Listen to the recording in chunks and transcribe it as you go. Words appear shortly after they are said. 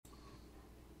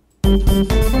It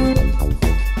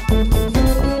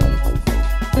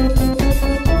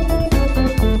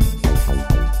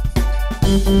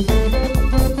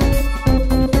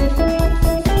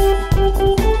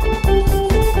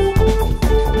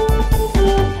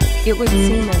would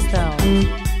seem as though.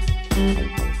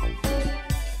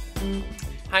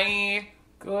 Hi.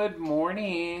 Good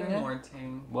morning. Good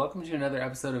morning. Welcome to another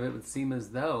episode of It Would Seem As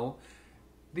Though,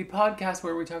 the podcast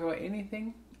where we talk about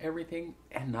anything, everything,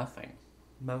 and nothing.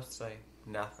 Mostly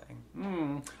nothing.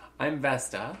 I'm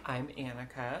Vesta. I'm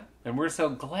Annika. And we're so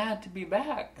glad to be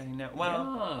back. I know.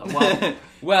 Well, Yeah.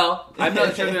 Well, I'm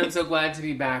not sure that I'm so glad to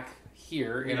be back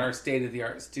here in our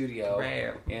state-of-the-art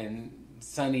studio in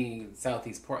sunny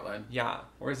southeast Portland. Yeah.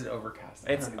 Or is it overcast?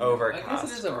 It's overcast. I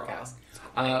guess it is overcast.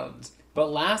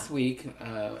 But last week,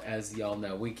 as y'all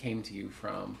know, we came to you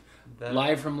from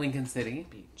live from Lincoln City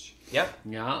Beach. Yep.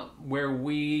 Yeah, where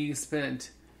we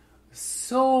spent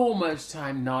so much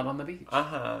time not on the beach.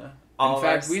 In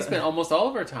fact, we spent almost all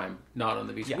of our time not on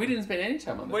the beach. Yeah. We didn't spend any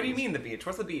time on the beach. What do you mean the beach?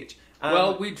 What's the beach?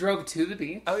 Well, we drove to the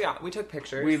beach. Oh, yeah. We took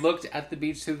pictures. We looked at the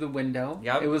beach through the window.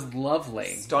 Yep. It was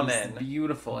lovely. Stunning. It was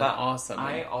beautiful and awesome.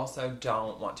 I also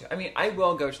don't want to. I mean, I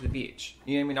will go to the beach.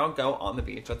 You know what I mean? I'll go on the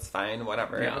beach. That's fine,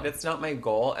 whatever. Yeah. But it's not my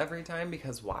goal every time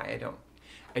because why?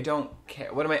 I don't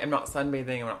care. What am I? I'm not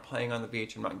sunbathing. I'm not playing on the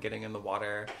beach. I'm not getting in the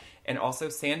water. And also,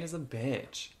 sand is a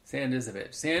bitch. Sand is a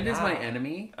bitch. Sand is my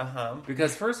enemy.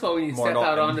 Because first of all, when you Mortal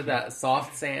step out onto enemy. that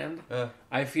soft sand,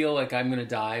 I feel like I'm going to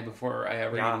die before I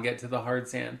ever even get to the hard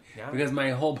sand. Yeah. Because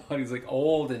my whole body's like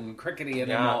old and crickety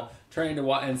and I'm all trying to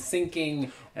walk and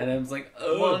sinking. And I'm just like,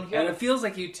 ugh. And it feels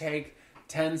like you take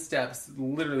 10 steps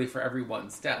literally for every one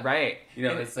step. Right. You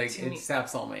know, and it's like it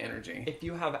saps all my energy. If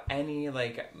you have any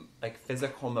like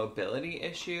physical mobility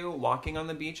issue, walking on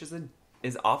the beach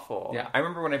is awful. Yeah. I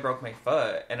remember when I broke my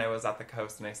foot and I was at the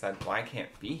coast and I said, well, I can't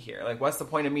be here. Like, what's the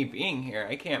point of me being here?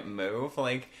 I can't move.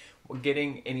 Like,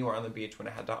 getting anywhere on the beach when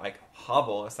I had to, like,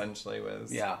 hobble, essentially,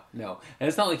 was... Yeah, no. And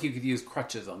it's not like you could use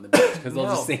crutches on the beach, because they'll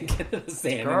just sink into the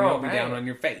sand and you'll be down on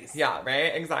your face. Yeah,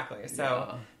 right? Exactly.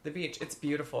 So, the beach, it's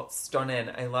beautiful. It's stunning.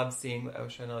 I love seeing the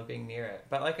ocean. I love being near it.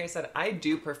 But like I said, I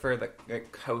do prefer the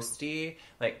coasty,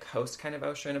 like, coast kind of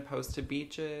ocean opposed to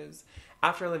beaches.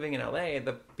 After living in LA,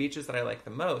 the beaches that I like the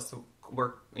most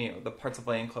were, you know, the parts of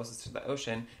land closest to the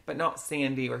ocean, but not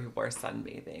sandy where people are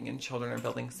sunbathing and children are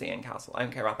building sandcastles. I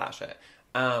don't care about that shit.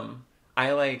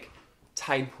 I like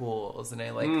tide pools and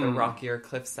I like the rockier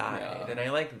cliffside and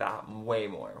I like that way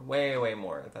more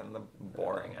than the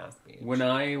boring ass beach. When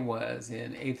I was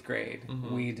in 8th grade,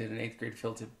 we did an 8th grade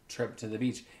field trip to the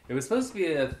beach. It was supposed to be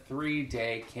a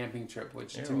 3-day camping trip,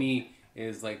 which to me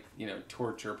is like, you know,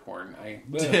 torture porn.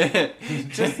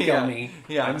 Just kill me.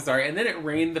 Yeah. I'm sorry. And then it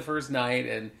rained the first night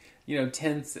and, you know,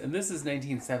 tents, and this is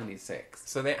 1976.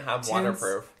 So they have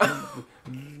waterproof.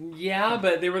 Yeah,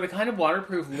 but they were the kind of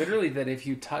waterproof, literally, that if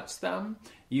you touch them,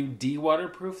 you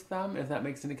de-waterproof them, if that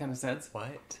makes any kind of sense.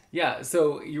 What? Yeah,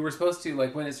 so you were supposed to,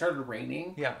 like, when it started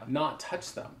raining, not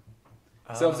touch them.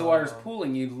 So if the water's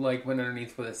pooling, you, like, went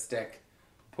underneath with a stick,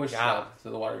 push it up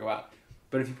so the water go out.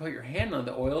 But if you put your hand on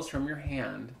the oils from your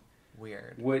hand...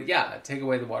 Weird. Would, take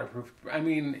away the waterproof... I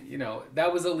mean, you know,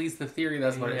 that was at least the theory.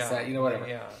 That's what it said. You know, whatever.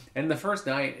 Yeah. And the first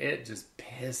night, it just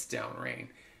pissed down rain.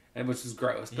 And which was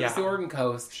gross. But it's the Oregon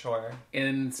coast. Sure.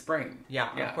 In spring.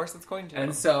 Yeah, of course it's going to.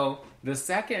 And so, the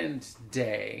second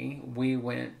day, we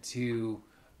went to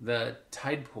the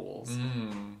tide pools.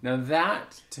 Now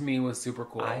that, to me, was super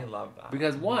cool. I love that.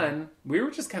 Because one, we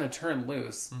were just kind of turned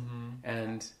loose.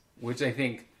 And, which I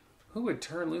think... Who would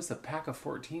turn loose a pack of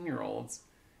 14-year-olds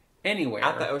anywhere?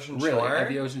 At the ocean shore? At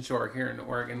the ocean shore here in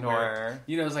Oregon. Where,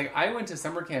 you know, it's like, I went to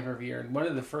summer camp every year, and one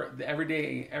of the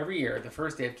every year, the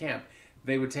first day of camp,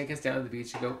 they would take us down to the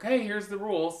beach and go, okay, here's the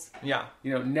rules. Yeah.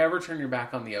 You know, never turn your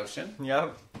back on the ocean.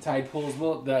 Yep. The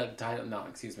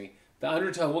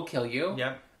undertow will kill you.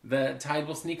 Yep. The tide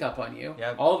will sneak up on you.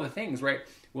 Yep. All the things, right?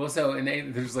 Well, so, and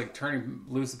there's like turning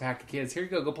loose a pack of kids. Here you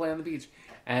go play on the beach.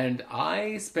 And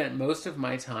I spent most of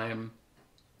my time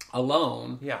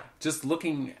alone, just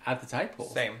looking at the tide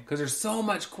pools. Same. Because there's so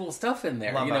much cool stuff in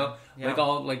there, Love you know? them. Like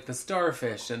all, like the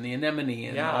starfish and the anemone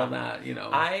and all that, you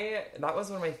know? That was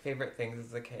one of my favorite things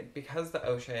as a kid. Because the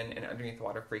ocean and underneath the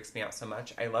water freaks me out so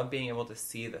much, I love being able to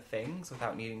see the things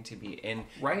without needing to be in...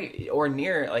 Right. Or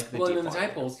near, like, the deep in the water.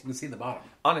 tide pools, you can see the bottom.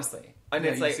 Honestly. And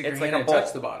it's like a bowl.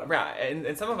 touch the bottom. Right.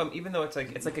 And some of them, even though it's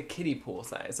like a kiddie pool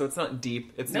size, so it's not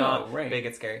deep, it's not big,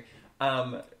 it's scary.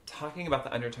 Talking about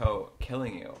the undertow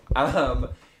killing you.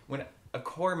 When a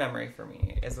core memory for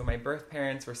me is when my birth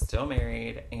parents were still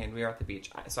married and we were at the beach.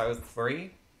 So I was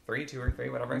 2 or 3,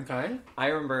 whatever. Okay. I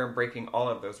remember breaking all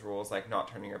of those rules, like not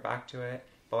turning your back to it,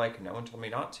 but like no one told me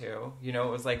not to. You know,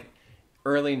 it was like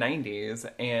early 90s,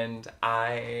 and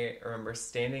I remember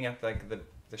standing at like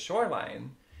the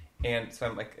shoreline, and so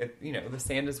I'm like, you know, the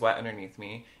sand is wet underneath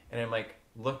me, and I'm like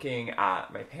looking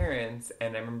at my parents,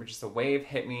 and I remember just a wave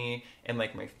hit me, and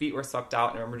like my feet were swept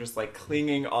out, and I remember just like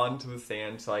clinging onto the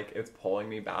sand to like it's pulling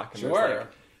me back, and sure. there's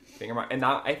like and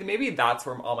that I think maybe that's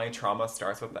where all my trauma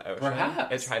starts, with the ocean.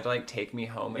 Perhaps. It tried to like take me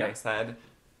home, and I said,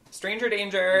 stranger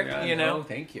danger, you know? No,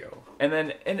 thank you.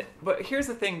 But here's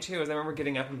the thing too, is I remember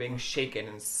getting up and being shaken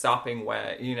and sopping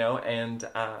wet, you know, and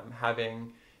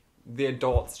having the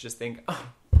adults just think, oh,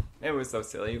 it was so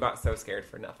silly. You got so scared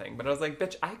for nothing. But I was like,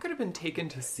 bitch, I could have been taken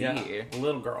to sea. Yeah,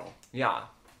 little girl. Yeah.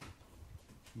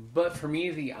 But for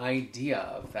me, the idea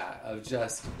of that, of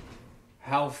just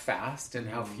how fast and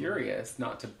how furious,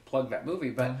 not to plug that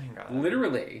movie, but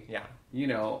literally, you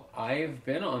know, I've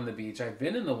been on the beach, I've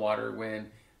been in the water when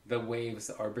the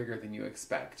waves are bigger than you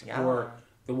expect, or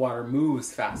the water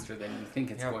moves faster than you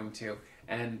think it's going to.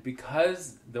 And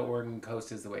because the Oregon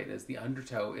coast is the way it is, the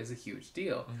undertow is a huge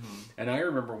deal. Mm-hmm. And I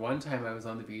remember one time I was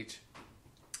on the beach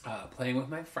playing with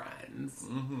my friends,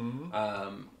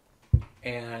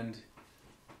 and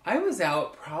I was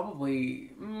out probably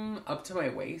up to my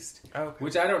waist,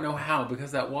 which I don't know how,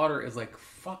 because that water is like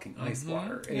fucking ice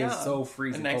water. It is so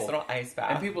freezing cold. A nice cold. little ice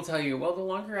bath. And people tell you, well, the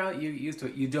longer out you get used to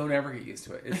it, you don't ever get used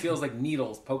to it. It feels like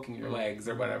needles poking your legs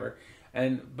or whatever.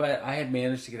 But I had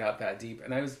managed to get out that deep,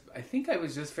 and I think I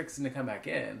was just fixing to come back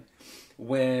in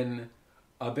when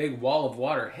a big wall of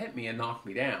water hit me and knocked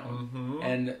me down,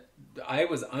 and I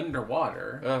was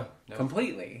underwater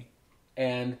completely,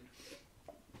 and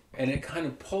it kind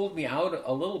of pulled me out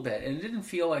a little bit, and it didn't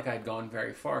feel like I'd gone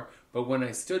very far. But when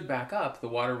I stood back up, the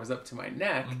water was up to my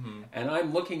neck, and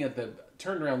I'm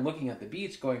turned around looking at the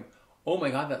beach, going, "Oh my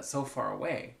God, that's so far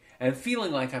away," and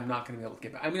feeling like I'm not going to be able to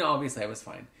get back. I mean, obviously I was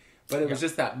fine. But it was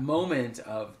just that moment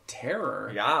of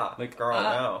terror. Yeah. Like, girl,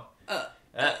 no.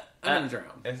 I'm going to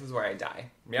drown. This is where I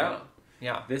die. Yeah.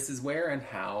 Yeah. This is where and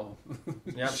how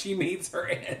she meets her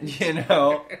end. You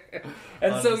know?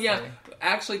 And honestly. So,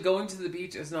 actually going to the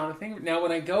beach is not a thing. Now,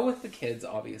 when I go with the kids,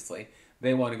 obviously,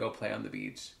 they want to go play on the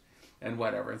beach and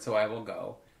whatever. And so I will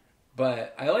go.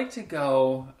 But I like to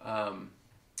go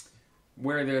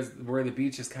where the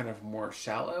beach is kind of more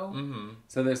shallow,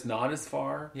 so there's not as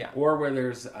far, or where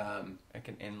there's like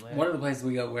an inlet. One of the places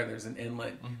we go where there's an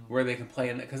inlet where they can play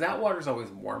in it, because that water's always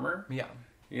warmer.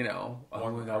 You know, oh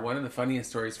my God, one of the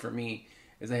funniest stories for me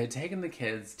is I had taken the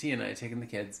kids, T and I had taken the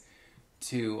kids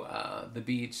to the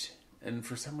beach, and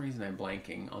for some reason I'm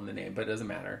blanking on the name, but it doesn't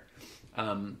matter.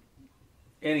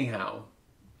 Anyhow,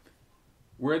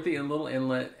 we're at the little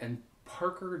inlet, and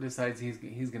Parker decides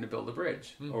he's going to build a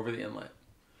bridge over the inlet.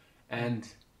 And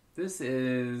this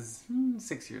is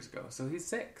 6 years ago. So he's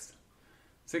 6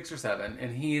 or 7.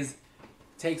 And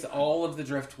takes all of the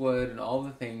driftwood and all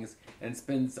the things and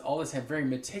spends all this time very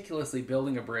meticulously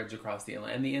building a bridge across the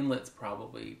inlet. And the inlet's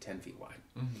probably 10 feet wide.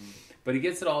 But he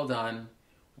gets it all done,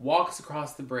 walks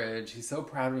across the bridge. He's so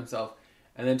proud of himself.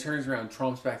 And then turns around,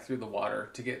 tromps back through the water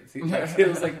to get... It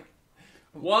was like...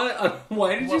 What?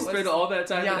 Why did you spend all that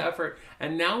time and effort?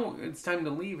 And now it's time to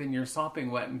leave, and you're sopping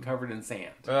wet and covered in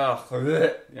sand. Ugh.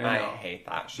 I hate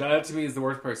that shit. That to me is the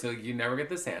worst part. So you never get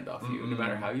the sand off you, no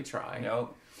matter how you try.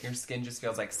 Nope. Your skin just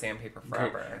feels like sandpaper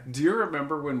forever. Okay. Do you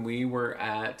remember when we were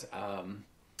at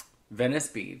Venice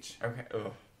Beach? Okay.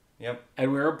 Ugh. Yep.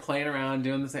 And we were playing around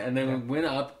doing this, and then we went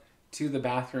up to the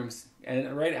bathrooms,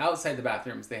 and right outside the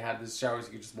bathrooms, they had these showers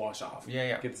you could just wash off.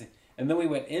 And then we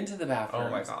went into the bathrooms. Oh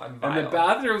my God, vile. And the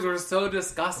bathrooms were so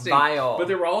disgusting. Vile. But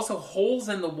there were also holes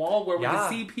in the wall where we could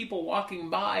see people walking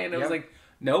by. And I was like,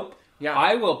 nope.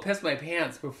 I will piss my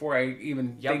pants before I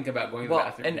even think about going to the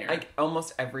bathroom and here. like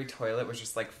almost every toilet was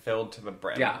just like filled to the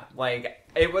brim. Yeah. Like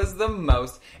it was the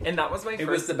most, and that was my first... It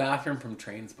was the bathroom from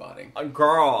Train Spotting.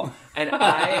 Girl. And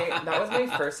that was my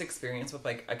first experience with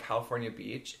like a California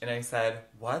beach, and I said,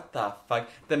 what the fuck?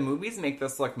 The movies make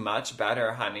this look much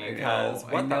better, honey, because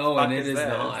what the fuck and is this?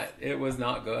 Not. It was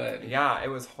not good. Yeah, it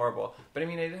was horrible. But I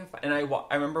mean, I did have fun. And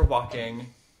I remember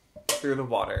walking through the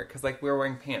water, because like we were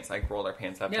wearing pants, like rolled our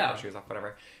pants up, took our shoes off,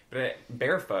 whatever, but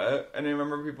barefoot. And I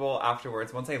remember people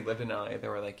afterwards, once I lived in LA, they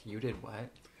were like, you did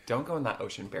what? Don't go in that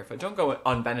ocean barefoot, don't go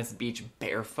on Venice Beach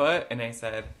barefoot. And I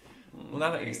said, well,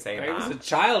 now that you say that, I was a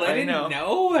child, I didn't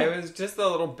know. I was just a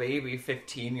little baby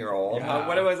 15-year-old.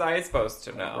 What was I supposed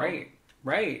to know?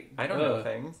 Right. I don't know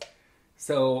things.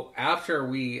 So after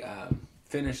we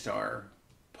finished our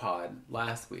pod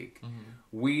last week,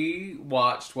 we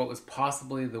watched what was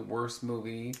possibly the worst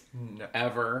movie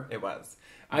ever. It was.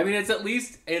 I mean,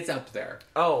 it's up there.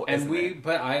 Oh, and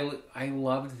but I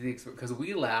loved the experience because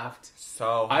we laughed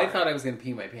so hard. I thought I was going to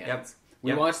pee my pants. Yep.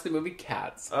 We watched the movie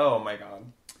Cats. Oh my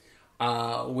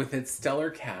god. With its stellar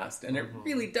cast, and it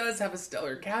really does have a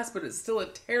stellar cast, but it's still a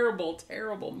terrible,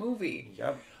 terrible movie.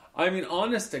 Yep. I mean,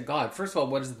 honest to God. First of all,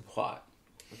 what is the plot?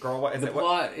 Girl, what is the it? The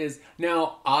plot is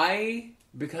now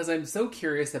because I'm so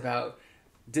curious about.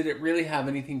 Did it really have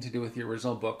anything to do with the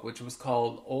original book, which was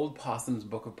called Old Possum's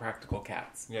Book of Practical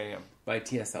Cats? Yeah. By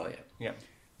T.S. Eliot. Yeah.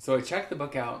 So I checked the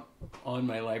book out on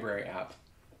my library app.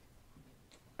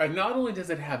 And not only does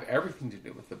it have everything to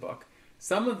do with the book,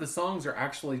 some of the songs are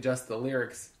actually just the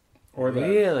lyrics or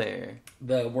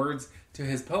the words to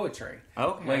his poetry.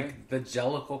 Okay. Like the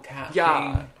Jellicle Cat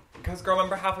thing. Because, girl,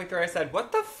 remember halfway through I said,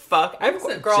 what the fuck?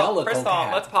 Girl, first of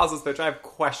all, let's pause this bitch. I have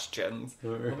questions.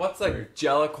 What's a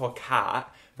Jellicle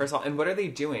Cat? First of all, and what are they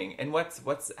doing? And what's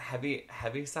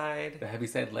Heaviside? The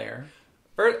Heaviside Lair.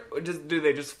 Do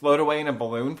they just float away in a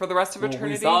balloon for the rest of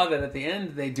eternity? We saw that at the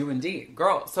end they do indeed.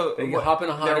 Girl, so they hop in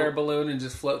a hot air balloon and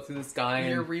just float through the sky.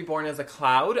 You're reborn as a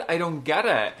cloud? I don't get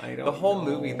it. The whole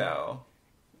movie, though.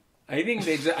 I think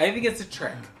it's a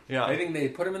trick. Yeah. I think they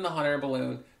put him in the hot air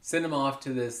balloon, send him off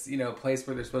to this, place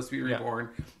where they're supposed to be reborn,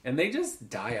 and they just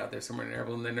die out there somewhere in an air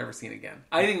balloon. They're never seen again.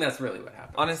 I think that's really what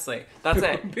happened. Honestly, that's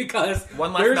it. Because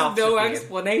there's no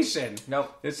explanation.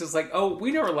 Nope. It's just like, oh,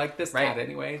 we never liked this cat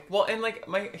anyway. Well, and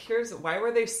why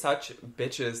were they such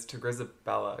bitches to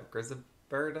Grisabella?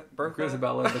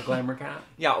 Grisabella, the glamour cat.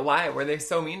 Yeah, why were they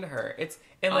so mean to her?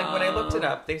 When I looked it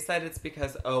up, they said it's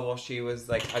because she was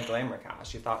like a glamour cat.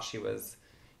 She thought she was,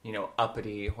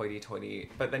 uppity, hoity-toity.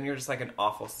 But then you're just like an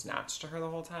awful snatch to her the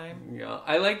whole time. Yeah,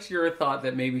 I liked your thought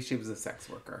that maybe she was a sex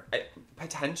worker.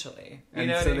 Potentially,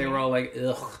 they were all like,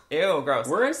 ugh, ew, gross.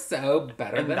 We're so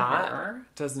better than her.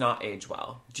 Does not age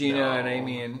well. Do you know what I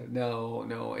mean?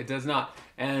 No, it does not.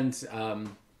 And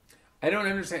I don't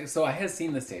understand. So I had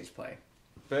seen the stage play.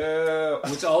 Boo.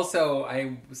 Which also,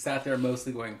 I sat there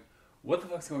mostly going, what the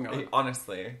fuck's going on?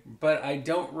 Honestly. But I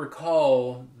don't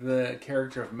recall the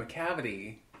character of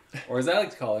McCavity, or as I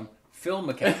like to call him, Phil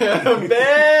McCavity.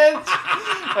 Bitch!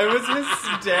 I was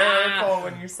hysterical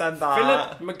when you said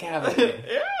that. Philip McCavity.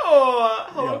 Ew!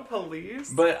 Hello,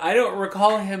 police. But I don't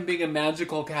recall him being a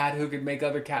magical cat who could make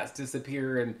other cats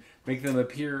disappear and make them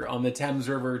appear on the Thames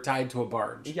River tied to a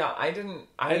barge. Yeah, I didn't...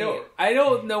 I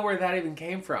don't know where that even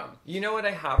came from. You know what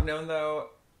I have known, though?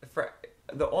 For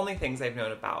the only things I've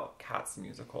known about Cats the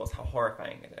musical is how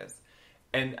horrifying it is.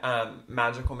 And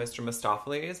Magical Mr.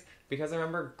 Mistopheles, because I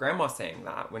remember Grandma saying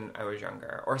that when I was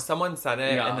younger. Or someone said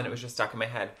it, and then it was just stuck in my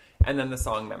head. And then the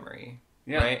song Memory.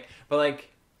 Yeah. Right? But,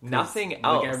 nothing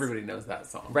else. Everybody knows that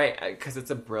song. Right, because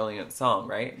it's a brilliant song,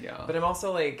 right? Yeah. But I'm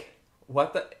also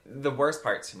what the worst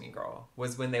part to me, girl,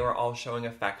 was when they were all showing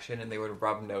affection and they would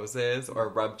rub noses or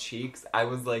rub cheeks. I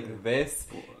was like, this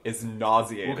is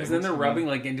nauseating. Well, because then they're rubbing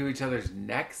into each other's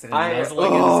necks and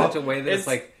nuzzling in such a way that it's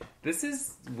like, this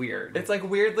is weird. It's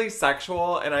weirdly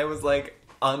sexual, and I was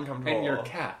uncomfortable. And you're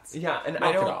cats. Yeah, and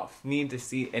I don't need to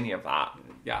see any of that.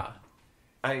 Yeah.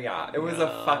 It was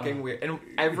a fucking weird... And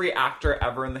every actor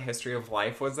ever in the history of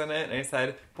life was in it, and I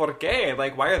said, ¿Por qué?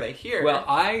 Why are they here? Well,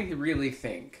 I really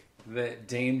think that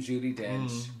Dame Judi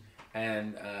Dench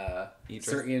and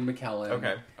Sir Ian McKellen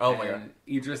my God.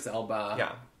 Idris Elba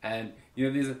yeah. and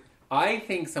these, I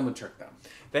think someone tricked them.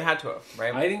 They had to have,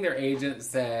 right? I think their agent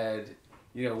said,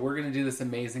 we're going to do this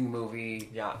amazing movie,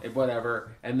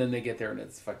 whatever, and then they get there and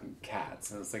it's fucking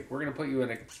cats, and it's like, we're going to put you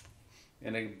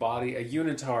in a body, a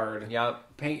unitard,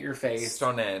 paint your face,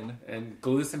 stone in, and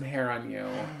glue some hair on you.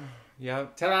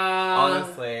 Yep.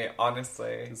 Ta-da!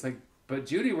 Honestly. It's like, but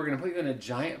Judy, we're going to put you in a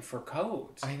giant fur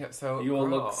coat. I know, so you will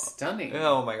look stunning.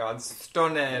 Oh my God,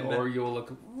 stunning. Or you will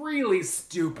look really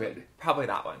stupid. Probably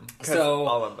that one. So,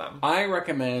 all of them. I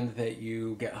recommend that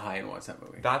you get high and watch that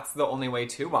movie. That's the only way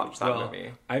to watch that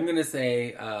movie. I'm going to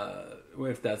say,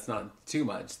 if that's not too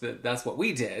much, that's what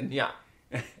we did. Yeah.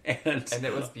 and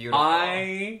it was beautiful.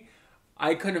 I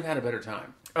couldn't have had a better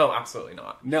time. Oh, absolutely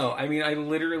not. No, I mean, I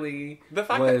literally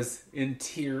was in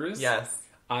tears. Yes.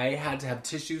 I had to have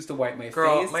tissues to wipe my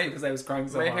face because I was crying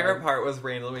so hard. My favorite part was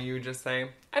randomly you would just say,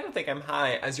 I don't think I'm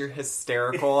high, as you're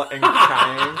hysterical and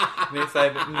crying. And they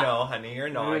said, no, honey, you're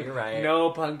not. You're right.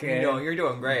 No, pumpkin. No, you're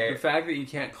doing great. The fact that you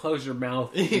can't close your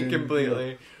mouth.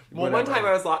 Completely. Well,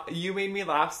 Whatever. one time you made me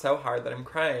laugh so hard that I'm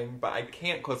crying, but I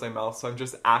can't close my mouth, so I'm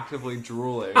just actively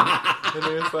drooling. And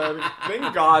they said,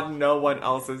 thank God no one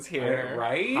else is here.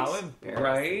 Right? How embarrassing.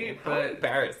 Right? How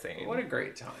embarrassing. What a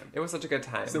great time. It was such a good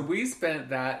time. So we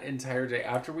spent that entire day,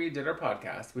 after we did our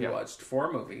podcast, we watched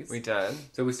 4 movies. We did.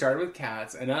 So we started with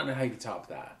Cats, and I don't know how you could top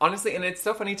that. Honestly, and it's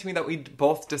so funny to me that we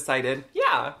both decided,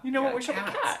 you know what, we should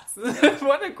have Cats. Cats.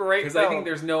 What a great Because film. I think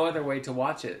there's no other way to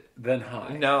watch it than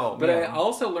high. No. But I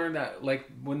also learned that, like,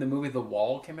 when the movie The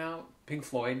Wall came out, Pink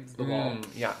Floyd's The Wall.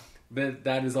 Yeah. But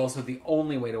that is also the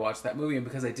only way to watch that movie. And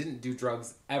because I didn't do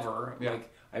drugs ever,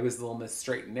 like, I was Little Miss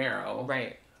Straight and Narrow.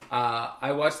 Right.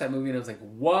 I watched that movie and I was like,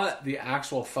 what the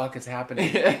actual fuck is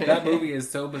happening? That movie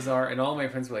is so bizarre. And all my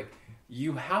friends were like,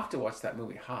 you have to watch that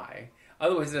movie high.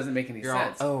 Otherwise, it doesn't make any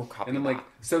sense. Copy and I'm that. like,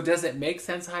 so does it make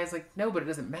sense high? It's like, no, but it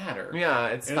doesn't matter. Yeah,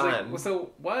 it's and fun. Like, well, so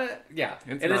what? Yeah.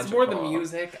 It's and it's more the magical.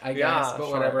 music, I guess, but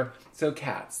sure. whatever. So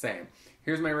Cats, same.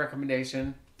 Here's my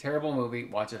recommendation. Terrible movie.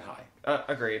 Watch it high.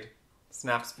 Agreed.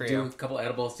 Snaps for Do you. a couple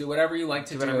edibles. Do whatever you like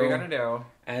to do. Whatever you're gonna do.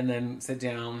 And then sit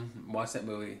down, watch that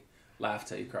movie, laugh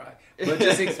till you cry. But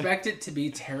just expect it to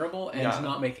be terrible and to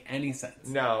not make any sense.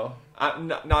 No.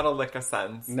 Not a lick of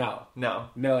sense. No.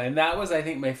 No. And that was, I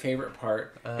think, my favorite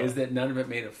part, is that none of it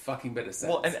made a fucking bit of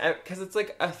sense. Well, and because it's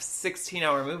like a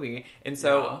 16-hour movie, and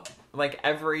so like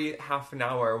every half an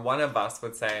hour, one of us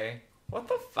would say, what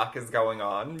the fuck is going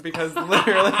on? Because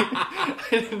literally, I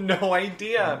had no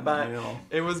idea, but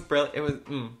it was brilliant. It was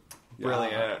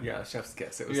brilliant. Yeah, chef's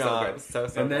kiss. It was so good. So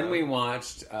and then good. we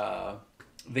watched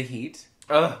The Heat.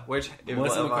 Which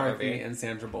Melissa McCarthy and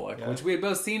Sandra Bullock, which we had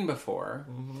both seen before,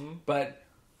 but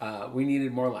we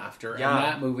needed more laughter. Yeah. And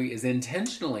that movie is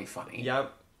intentionally funny.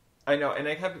 Yep. I know, and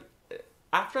I kept...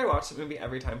 After I watch the movie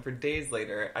every time, for days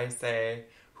later, I say,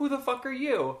 who the fuck are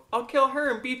you? I'll kill her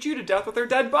and beat you to death with her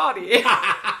dead body.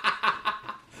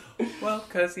 Well,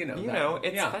 because,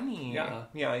 it's funny. Yeah.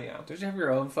 Don't you have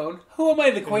your own phone? Who am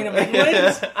I, the Queen of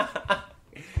England?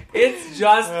 It's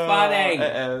just funny. It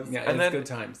is. Yeah, and it's then, good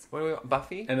times. What do we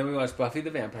Buffy? And then we watched Buffy the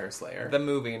Vampire Slayer. The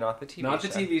movie, not the TV show. Not the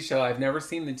TV show. I've never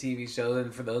seen the TV show,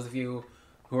 and for those of you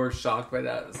who are shocked by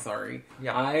that, sorry.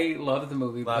 Yeah. I love the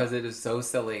movie because it is so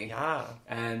silly. Yeah.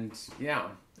 And,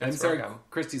 I'm It's sorry Virgo.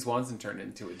 Christy Swanson turned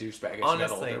into a douchebag as she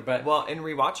Honestly. got older. But well, in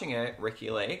rewatching it,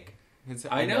 Ricky Lake...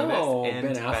 I know. Noticed,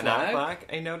 and Ben Affleck.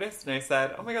 I noticed, and I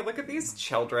said, oh my god, look at these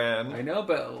children. I know,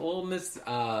 but little Miss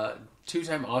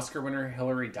 2-time Oscar winner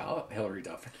Hilary Duff. Hilary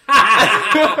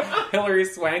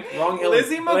Swank. Wrong Hilary.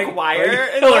 Lizzie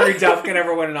McGuire. Hilary Duff can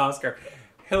never win an Oscar.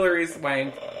 Hilary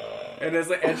Swank. And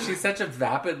she's such a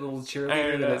vapid little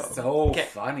cheerleader that is so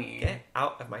funny. Get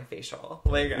out of my facial.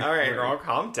 Like, all right, girl,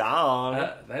 calm down.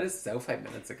 That is so 5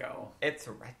 minutes ago. It's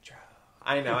retro.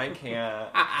 I know, I can't.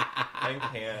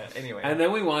 Anyway. And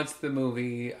then we watched the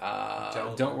movie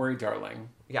Don't Worry, Darling.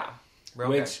 Yeah.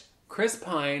 Which Chris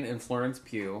Pine and Florence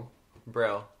Pugh.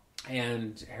 Brill.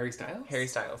 And Harry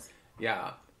Styles.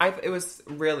 Yeah. It was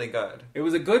really good. It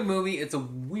was a good movie. It's a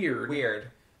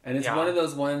weird. And it's one of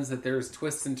those ones that there's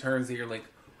twists and turns that you're like,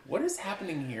 what is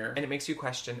happening here? And it makes you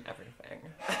question everything.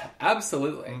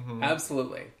 Absolutely.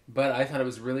 Absolutely. But I thought it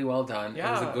was really well done. Yeah.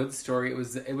 It was a good story.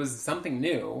 It was something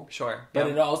new. Sure. But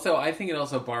I think it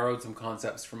also borrowed some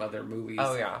concepts from other movies.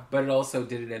 Oh, yeah. But it also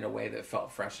did it in a way that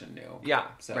felt fresh and new. Yeah.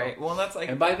 So, right. Well, that's like...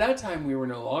 And by that time, we were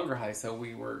no longer high, so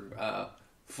we were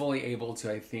fully able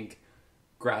to, I think,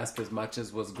 grasp as much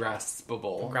as was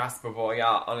graspable. Graspable, yeah,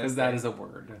 honestly. Because that is a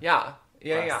word. Yeah.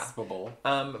 Graspable.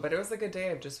 But it was a good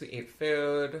day of we ate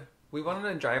food. We went on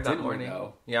a drive that morning. We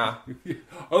know? Yeah.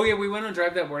 Oh, yeah, we went on a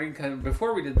drive that morning. Kind of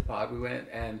before we did the pod, we went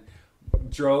and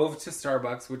drove to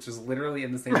Starbucks, which was literally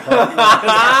in the same parking lot as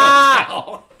our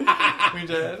hotel. We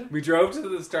did. We drove to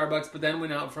the Starbucks, but then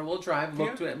went out for a little drive,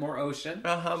 looked at more ocean.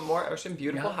 More ocean,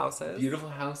 beautiful houses. Beautiful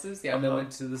houses, yeah. And then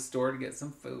went to the store to get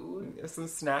some food. Some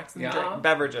snacks and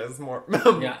beverages, more.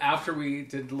 Yeah, after we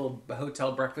did a little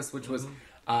hotel breakfast, which was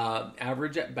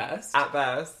average at best. At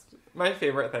best. My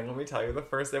favorite thing, let me tell you, the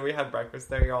first day we had breakfast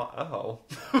there, y'all,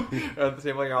 at the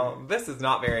table, y'all, this is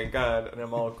not very good. And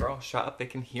I'm all, girl, shut up, they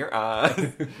can hear us.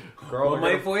 Girl, well,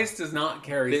 my voice does not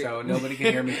carry, so nobody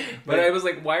can hear me. But I was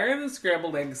like, why are the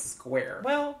scrambled eggs square?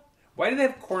 Well, why do they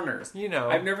have corners?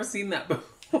 I've never seen that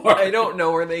before. I don't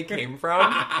know where they came from,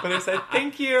 but I said,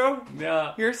 thank you.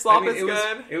 Yeah. Your slop is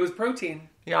good. It was protein.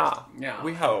 Yeah. Yeah.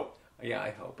 We hope. Yeah,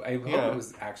 I hope. I hope it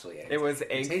was actually eggs. It was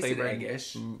egg flavored.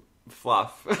 Eggish.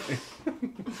 Fluff.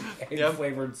 Egg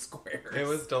flavored squares. It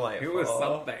was delightful. It was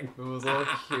something. It was a little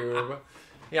cube.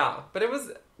 Yeah, but it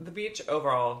was the beach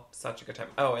overall such a good time.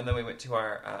 Oh, and then we went to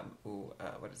our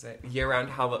what is it? Year-round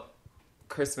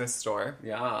Christmas store.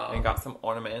 Yeah, and got some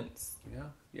ornaments. Yeah.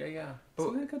 It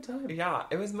was a good time. Yeah,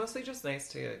 it was mostly just nice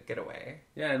to get away.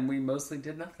 Yeah, and we mostly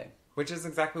did nothing. Which is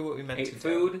exactly what we meant to do. Ate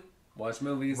food, watched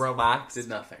movies, relaxed, did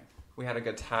nothing. We had a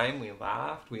good time. We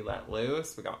laughed. We let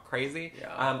loose. We got crazy.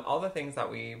 Yeah. All the things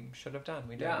that we should have done,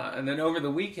 we did. Yeah, and then over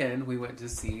the weekend, we went to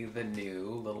see the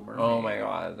new Little Mermaid. Oh my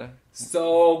god.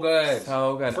 So good.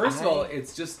 So good. First of all,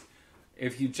 it's just,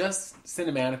 if you just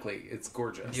cinematically, it's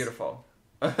gorgeous. Beautiful.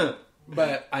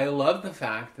 But I love the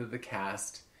fact that the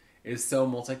cast is so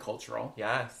multicultural.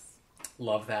 Yes.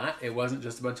 Love that. It wasn't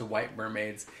just a bunch of white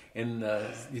mermaids in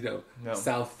the,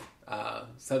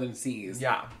 southern seas.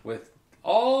 Yeah. With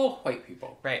all white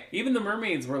people. Right. Even the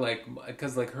mermaids were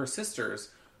because her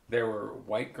sisters, there were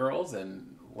white girls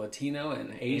and Latino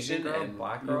and Asian girl, and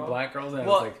black girls.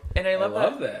 And I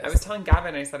love this. I was telling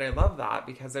Gavin, I said, I love that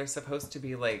because they're supposed to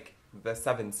be like the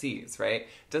seven seas, right?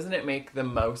 Doesn't it make the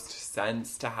most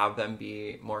sense to have them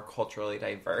be more culturally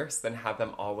diverse than have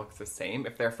them all look the same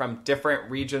if they're from different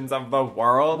regions of the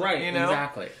world? Right,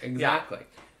 Exactly.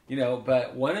 Yeah.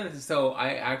 But so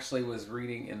I actually was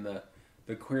reading in the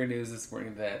Queer News this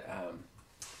morning that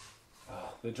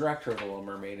the director of The Little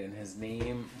Mermaid, and his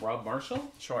name, Rob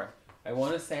Marshall? Sure. I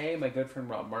want to say my good friend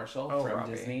Rob Marshall from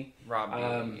Disney.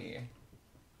 Robbie.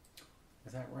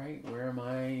 Is that right? Where am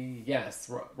I? Yes,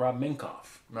 Rob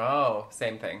Minkoff. Oh,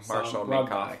 same thing. Marshall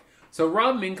Minkoff. So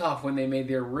Rob Minkoff, when they made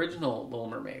the original Little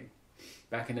Mermaid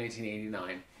back in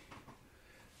 1989,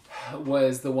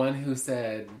 was the one who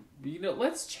said,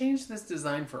 let's change this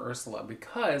design for Ursula,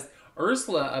 because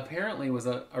Ursula apparently was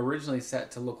originally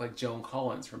set to look like Joan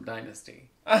Collins from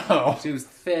Dynasty. Oh. She was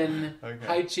thin,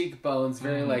 high cheekbones,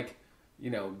 very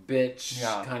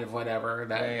bitch, kind of whatever.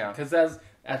 Because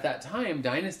at that time,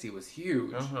 Dynasty was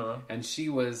huge. And she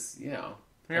was,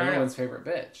 everyone's favorite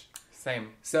bitch.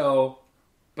 Same. So,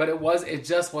 but it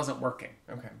just wasn't working.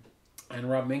 Okay. And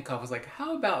Rob Minkoff was like,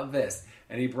 how about this?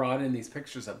 And he brought in these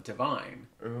pictures of Divine.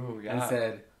 Ooh, yeah. And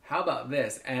said, how about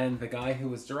this? And the guy who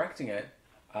was directing it,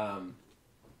 I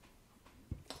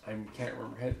can't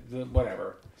remember,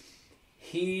 whatever.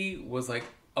 He was like,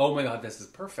 oh my god, this is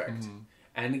perfect.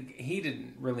 And he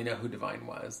didn't really know who Divine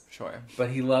was. Sure. But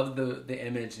he loved the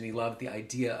image, and he loved the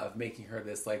idea of making her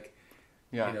this,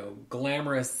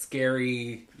 glamorous,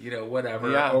 scary,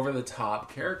 over the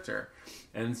top character.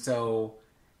 And so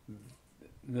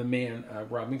the man,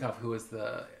 Rob Minkoff, who was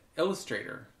the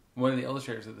illustrator, one of the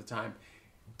illustrators at the time,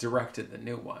 directed the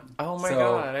new one. Oh my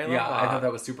god, I love that. I thought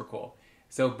that was super cool.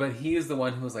 So, but he is the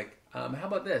one who was like, how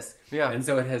about this? Yeah. And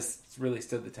so it has really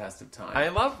stood the test of time. I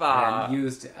love that. And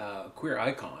used queer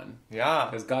icon. Yeah.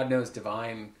 Because God knows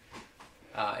Divine,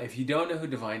 if you don't know who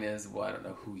Divine is, well, I don't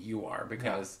know who you are,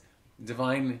 because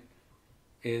Divine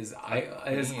is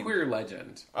queer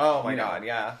legend. Oh my god,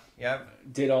 yeah.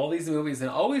 Yep. Did all these movies and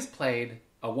always played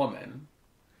a woman.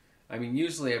 I mean,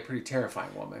 usually a pretty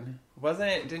terrifying woman.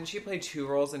 Didn't she play 2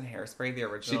 roles in Hairspray, the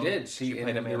original? She did. She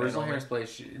played in the original Hairspray.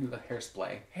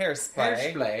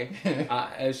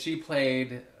 She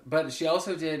played, but she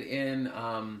also did in,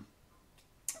 oh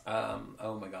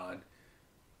my god,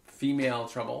 Female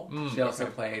Trouble. She also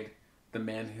played the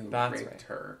man who raped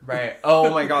her. Right.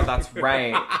 Oh my god, that's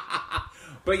right.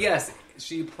 But yes,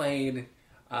 she played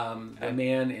the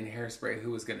man in Hairspray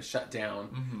who was going to shut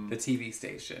down the TV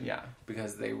station. Yeah,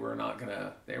 because they were not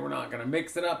gonna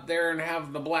mix it up there and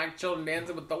have the black children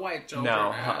dancing with the white children.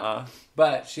 No,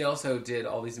 But she also did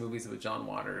all these movies with John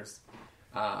Waters,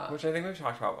 which I think we've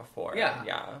talked about before.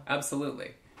 Yeah,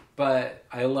 absolutely. But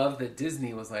I love that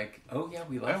Disney was like, "Oh yeah,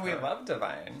 we love her. We love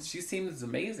Divine. She seems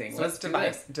amazing. So Let's do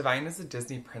this." Divine is a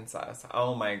Disney princess.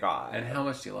 Oh my god! And how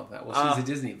much do you love that? Well, she's a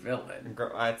Disney villain.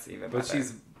 That's even better. But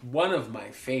she's one of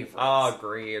my favorites. Oh,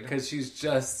 agreed. Because she's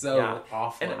just so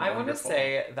awful. And I want to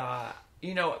say that,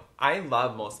 I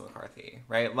love Melissa McCarthy,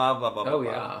 right? Love. Oh,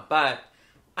 yeah. But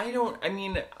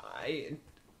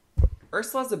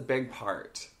Ursula's a big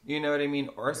part. You know what I mean?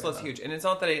 Ursula's huge. And it's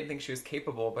not that I didn't think she was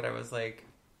capable, but I was like,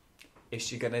 is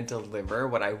she going to deliver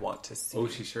what I want to see? Oh,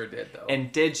 she sure did, though.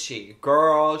 And did she?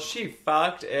 Girl, she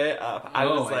fucked it up. I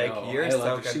was like, you're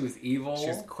so good. She was evil. She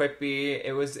was quippy.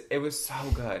 It was so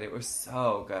good. It was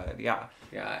so good. Yeah.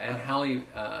 Yeah, and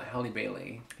Halle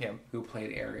Bailey, who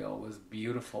played Ariel, was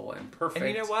beautiful and perfect.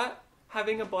 And you know what?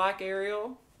 Having a black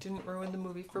Ariel didn't ruin the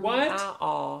movie for me at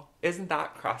all. Isn't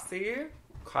that classy?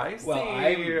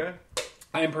 Well,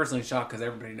 I am personally shocked because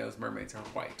everybody knows mermaids are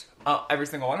white. Every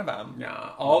single one of them. Yeah,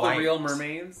 all white. The real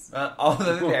mermaids. All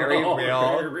the very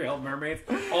real mermaids.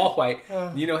 All white.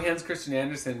 You know, Hans Christian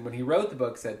Andersen, when he wrote the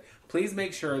book, said, please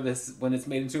make sure this, when it's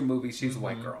made into a movie, she's a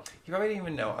white girl. He probably didn't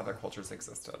even know other cultures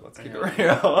existed. Let's keep it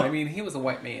real. I mean, he was a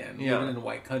white man living in a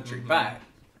white country, but...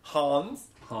 Hans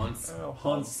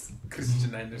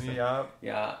Christian Andersen.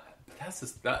 Yeah. That's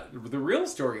just, the real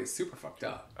story is super fucked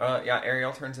up.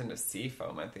 Ariel turns into sea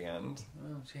foam at the end.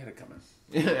 Oh, she had it coming.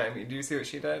 Yeah, I mean, do you see what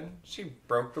she did? She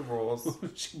broke the rules.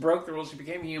 She broke the rules. She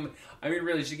became human. I mean,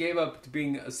 really, she gave up to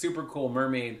being a super cool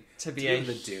mermaid to be a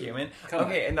human.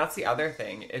 Okay, and that's the other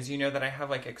thing is, you know that I have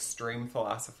like extreme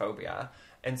thalassophobia,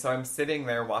 and so I'm sitting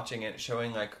there watching it,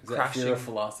 showing like is crashing. That fear of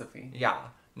philosophy. Yeah,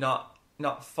 not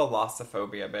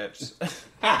philosophophobia, bitch.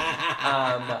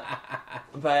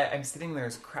 But I'm sitting there,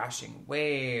 there's crashing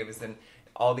waves and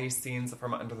all these scenes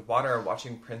from under the water,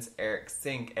 watching Prince Eric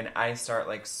sink, and I start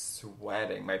like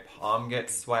sweating. My palm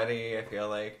gets sweaty. I feel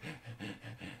like,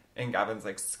 and Gavin's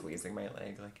like squeezing my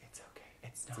leg, like it's okay.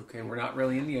 It's okay. We're not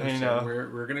really in the ocean.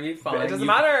 We're gonna be fine. But it doesn't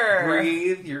matter.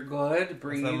 Breathe. You're good.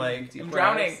 Breathe. So I'm like, I'm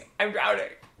drowning.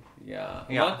 Yeah.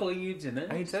 Yeah. Luckily, you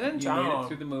didn't. I didn't drown. You made it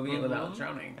through the movie without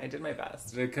drowning. I did my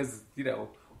best. Because, you know,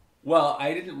 well,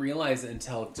 I didn't realize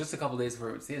until just a couple days before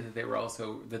I would see it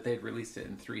that they'd released it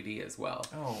in 3D as well.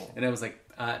 Oh. And I was like,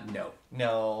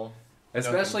 no.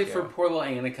 Especially for poor little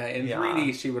Annika. In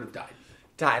 3D, she would have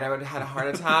died. I would have had a heart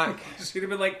attack. She'd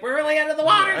have been like, we're really under the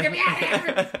water. Get me out of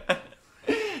here.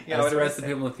 As the rest of the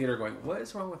people in the theater going, what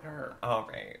is wrong with her? Oh,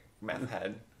 right. Meth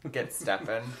head. Get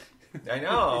stepping. I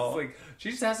know. It's like,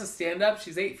 she just has to stand up.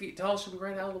 She's 8 feet tall. She'll be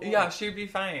right out of the water. Yeah, she'd be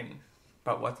fine.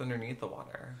 But what's underneath the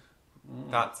water?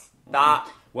 That's that.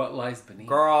 What lies beneath?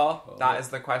 Girl, that is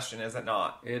the question, is it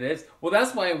not? It is. Well,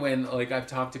 that's why when, like, I've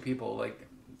talked to people, like,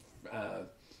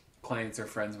 clients or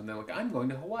friends, when they're like, I'm going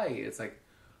to Hawaii. It's like,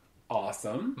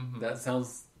 awesome. Mm-hmm. That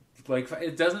sounds like,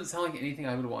 it doesn't sound like anything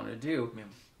I would want to do. Yeah.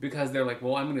 Because they're like,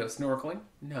 well, I'm going to go snorkeling.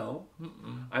 No.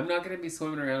 Mm-mm. I'm not going to be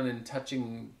swimming around and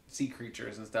touching sea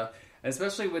creatures and stuff.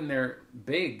 Especially when they're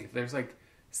big. There's like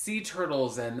sea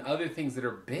turtles and other things that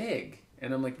are big.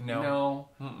 And I'm like, no.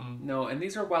 And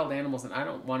these are wild animals and I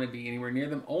don't want to be anywhere near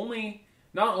them.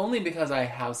 Not only because I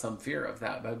have some fear of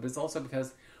that, but it's also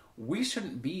because we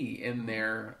shouldn't be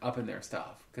up in their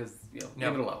stuff. Because, leave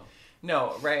it alone.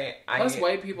 No, right. Plus,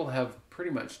 white people have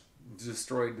pretty much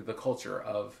destroyed the culture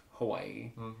of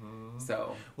Hawaii. Mm-hmm.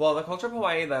 So, well, the culture of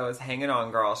Hawaii though is hanging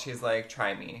on, girl. She's like,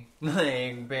 try me,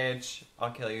 like, bitch, I'll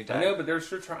kill you dead. I know, but they're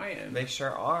sure trying. They sure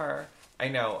are. I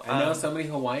know. I know so many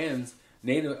Hawaiians,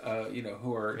 native,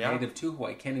 who are native to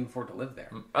Hawaii, can't even afford to live there.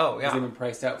 Oh, yeah, because they've been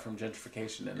priced out from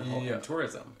gentrification and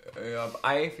tourism.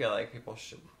 I feel like people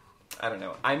should. I don't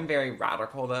know. I'm very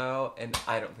radical though, and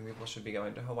I don't think people should be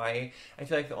going to Hawaii. I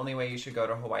feel like the only way you should go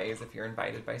to Hawaii is if you're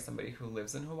invited by somebody who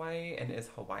lives in Hawaii and is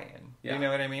Hawaiian. Yeah. You know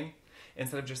what I mean?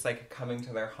 Instead of just like coming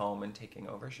to their home and taking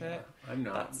over shit. Yeah, I'm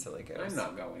not. That's silly goose. I'm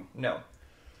not going. No.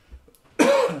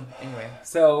 Anyway.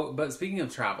 So, but speaking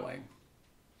of traveling.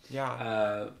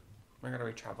 Yeah. Oh my God, are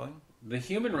we traveling? The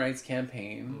Human Rights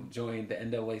Campaign joined the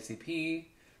NAACP,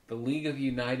 the League of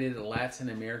United Latin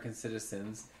American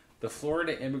Citizens, the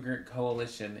Florida Immigrant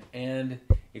Coalition, and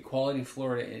Equality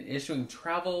Florida in issuing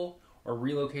travel or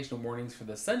relocation warnings for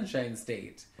the Sunshine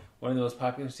State, one of the most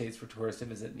popular states for tourists to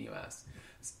visit in the U.S.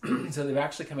 So they've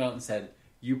actually come out and said,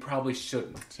 you probably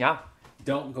shouldn't. Yeah.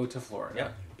 Don't go to Florida. Yeah.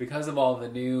 Because of all the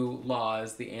new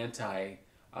laws, the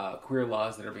anti-queer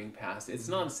laws that are being passed. It's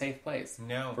not a safe place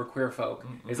for queer folk.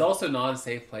 Mm-mm. It's also not a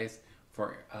safe place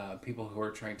for people who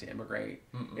are trying to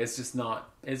immigrate. Mm-mm. It's just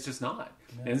not.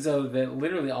 Yeah. And so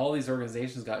literally all these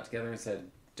organizations got together and said,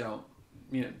 don't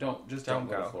go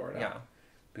to Florida. Yeah.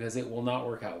 Because it will not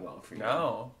work out well for you.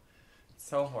 No. It's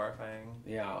so horrifying.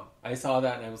 Yeah. I saw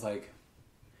that and I was like,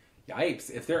 yipes.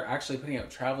 If they're actually putting out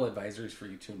travel advisories for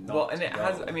you to not Well, and it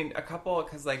has, I mean, a couple,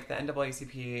 because like the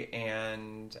NAACP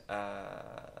and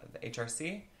the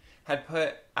HRC had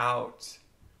put out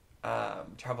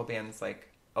travel bans like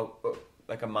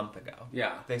a month ago.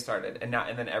 Yeah. They started. And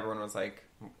then everyone was like,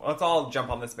 let's all jump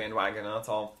on this bandwagon and let's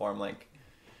all form like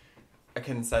a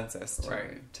consensus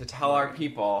to tell our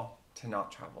people to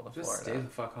not travel to Florida. Just stay the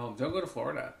fuck home. Don't go to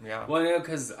Florida. Yeah. Well, I know,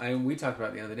 because we talked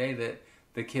about the other day that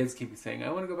the kids keep saying,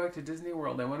 I want to go back to Disney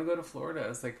World. I want to go to Florida.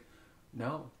 It's like,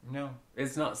 no.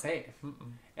 It's not safe.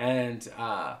 Mm-mm. And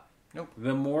nope.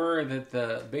 The more that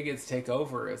the bigots take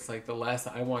over, it's like the less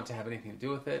I want to have anything to do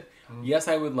with it. Mm-hmm. Yes,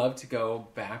 I would love to go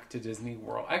back to Disney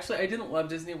World. Actually, I didn't love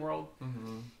Disney World,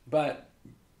 but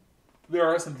there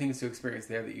are some things to experience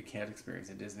there that you can't experience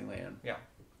in Disneyland. Yeah.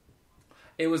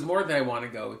 It was more that I want to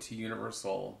go to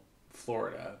Universal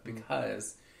Florida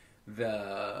because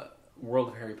the world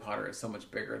of Harry Potter is so much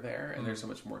bigger there, and there's so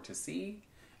much more to see,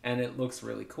 and it looks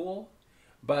really cool.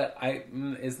 But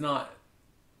it's not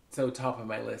so top of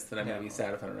my list that I'm going to be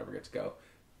sad if I don't ever get to go.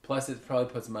 Plus, it probably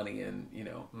puts money in,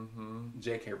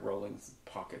 J.K. Rowling's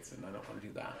pockets, and I don't want to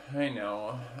do that. I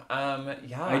know.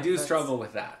 I do struggle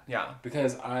with that. Yeah.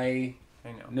 Because I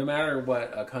know. No matter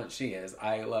what a cunt she is,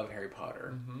 I love Harry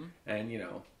Potter. And,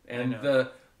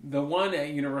 the one at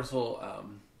Universal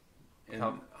in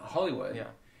Hollywood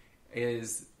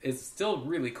is still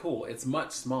really cool. It's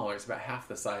much smaller. It's about half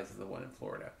the size of the one in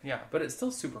Florida. Yeah. But it's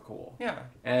still super cool. Yeah.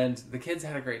 And the kids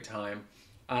had a great time.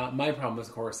 My problem,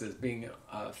 of course, is being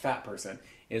a fat person,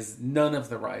 is none of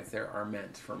the rides there are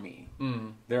meant for me.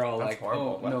 They're all That's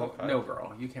horrible. no,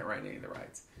 girl, you can't ride any of the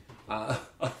rides.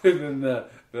 Other than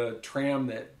the tram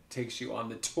that takes you on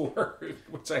the tour,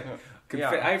 which I could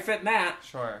fit. I fit in that.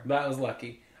 Sure. That was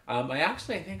lucky. I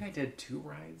think I did 2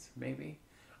 rides, maybe.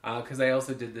 Because I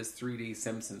also did this 3D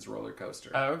Simpsons roller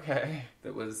coaster. Oh, okay.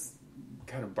 That was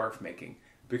kind of barf making.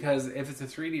 Because if it's a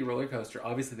 3D roller coaster,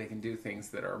 obviously they can do things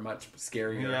that are much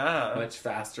scarier, much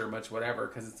faster, much whatever,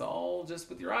 because it's all just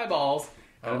with your eyeballs.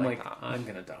 And I'm like, I'm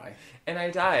going to die. And I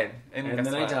died. And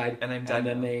then I died. And I'm dead. And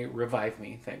then they revived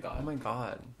me, thank God. Oh my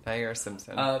God. Now you're a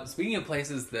Simpson. Speaking of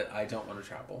places that I don't want to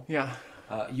travel. Yeah.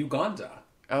 Uganda.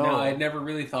 Oh. Now, I'd never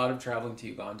really thought of traveling to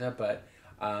Uganda, but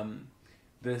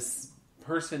this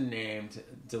person named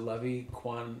Delevi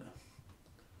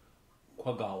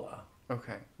Kwagala.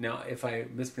 Okay. Now, if I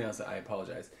mispronounce it, I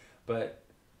apologize. But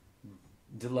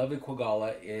Delevi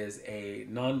Kwagala is a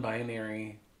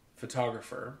non-binary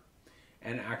photographer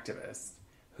and activist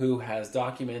who has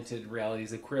documented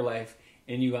realities of queer life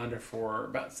in Uganda for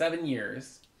about 7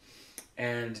 years.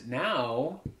 And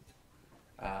now,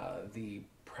 the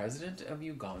president of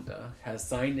Uganda has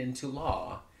signed into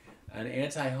law an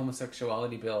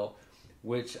anti-homosexuality bill,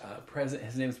 which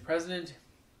his name is President,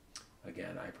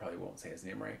 again, I probably won't say his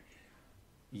name right,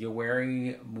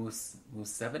 Yoweri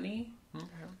Museveni. Okay.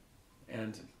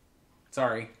 And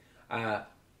sorry,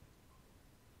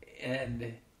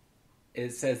 and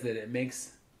it says that it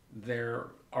makes their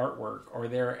artwork or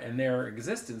their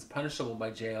existence punishable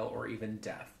by jail or even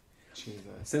death. Jesus.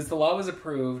 Since the law was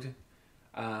approved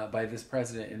by this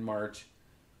president in March,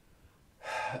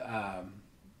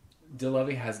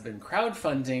 Delevi has been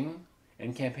crowdfunding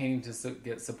and campaigning to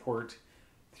get support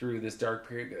through this dark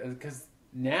period, because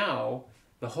now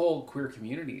the whole queer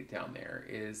community down there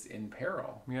is in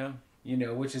peril. Yeah.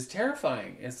 Which is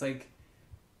terrifying. It's like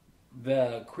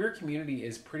the queer community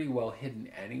is pretty well hidden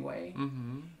anyway.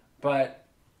 Mm-hmm. But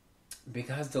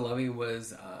because Delevi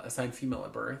was assigned female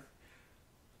at birth,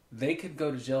 they could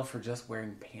go to jail for just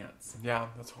wearing pants. Yeah,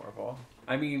 that's horrible.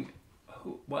 I mean,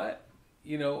 what?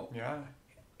 Yeah.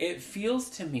 It feels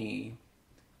to me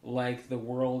like the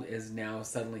world is now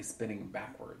suddenly spinning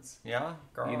backwards. Yeah,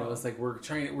 girl. It's like we're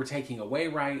taking away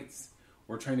rights.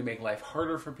 We're trying to make life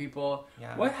harder for people.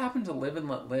 Yeah. What happened to live and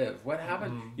let live? What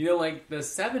happened? Like the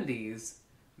 70s,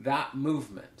 that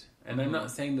movement. And I'm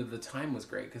not saying that the time was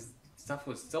great, because stuff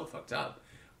was still fucked up.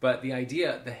 But the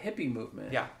idea, the hippie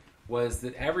movement, was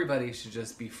that everybody should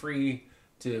just be free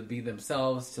to be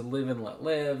themselves, to live and let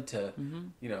live, to,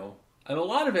 and a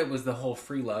lot of it was the whole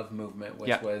free love movement,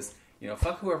 which was,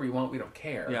 fuck whoever you want, we don't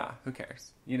care. Yeah, who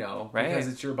cares? Right? Because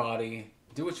it's your body,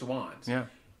 do what you want. Yeah.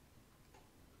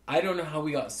 I don't know how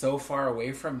we got so far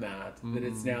away from that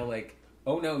it's now like,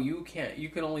 oh no, you can't. You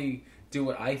can only do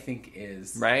what I think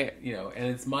is right. And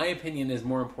it's my opinion is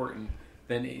more important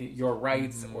than your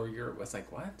rights or your. It's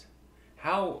like, what?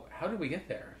 How do we get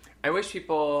there? I wish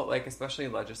people, like especially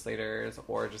legislators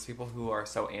or just people who are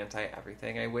so anti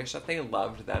everything, I wish that they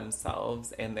loved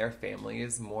themselves and their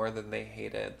families more than they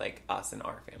hated like us and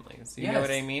our families. You know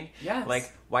what I mean? Yes.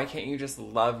 Like, why can't you just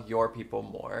love your people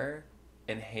more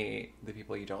and hate the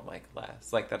people you don't like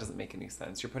less? Like, that doesn't make any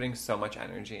sense. You're putting so much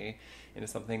energy into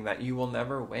something that you will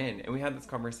never win. And we had this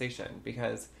conversation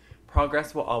because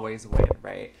progress will always win,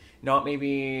 right? Not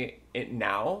maybe it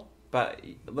now, but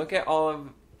look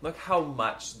how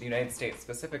much the United States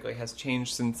specifically has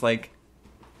changed since like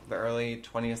the early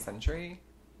 20th century.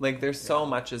 Like, there's so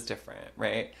much is different,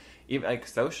 right? Even like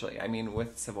socially, I mean,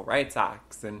 with civil rights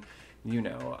acts and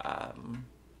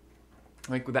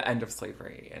like the end of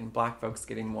slavery and black folks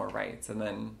getting more rights, and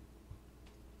then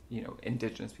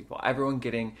indigenous people, everyone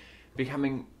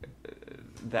becoming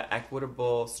the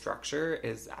equitable structure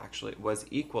was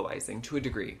equalizing to a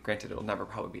degree. Granted, it'll never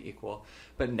probably be equal,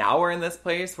 but now we're in this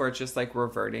place where it's just like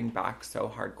reverting back so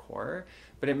hardcore.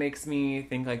 But it makes me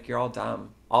think like, you're all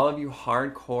dumb, all of you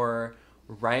hardcore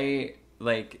right,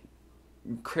 like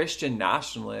Christian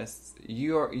nationalists,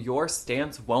 your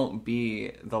stance won't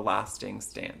be the lasting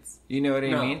stance. You know what I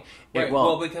mean? Right. It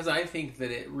won't. Well, because I think that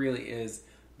it really is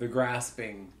the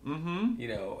grasping,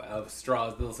 of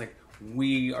straws. It's like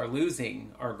we are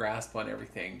losing our grasp on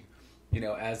everything,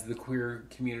 as the queer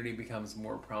community becomes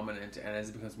more prominent and as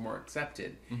it becomes more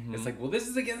accepted. It's like, well, this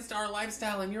is against our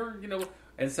lifestyle, and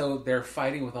and so they're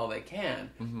fighting with all they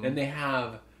can. And they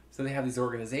have these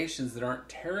organizations that aren't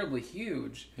terribly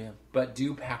huge, but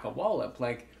do pack a wallop.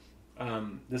 Like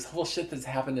this whole shit that's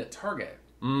happened at Target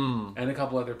and a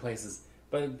couple other places.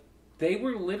 But they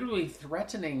were literally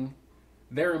threatening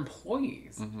their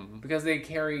employees because they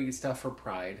carry stuff for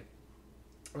Pride,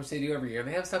 which they do every year.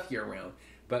 They have stuff year round,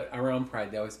 but around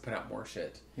Pride they always put out more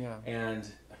shit. Yeah. And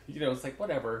it's like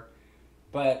whatever.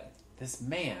 But this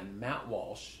man, Matt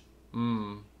Walsh,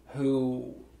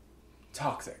 who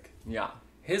toxic. Yeah.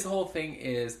 His whole thing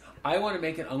is, I want to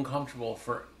make it uncomfortable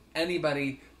for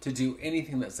anybody to do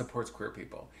anything that supports queer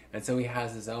people. And so he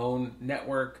has his own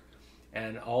network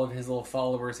and all of his little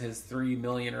followers, his 3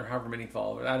 million or however many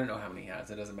followers. I don't know how many he has.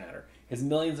 It doesn't matter. His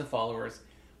millions of followers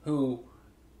who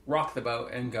rock the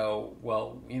boat and go,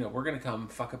 well, we're going to come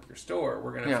fuck up your store.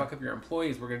 We're going to fuck up your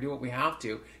employees. We're going to do what we have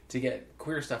to get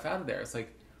queer stuff out of there. It's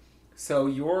like, so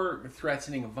you're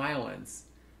threatening violence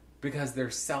because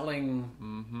they're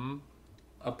selling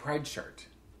a Pride shirt.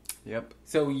 Yep.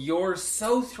 So you're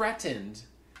so threatened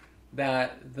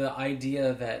that the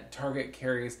idea that Target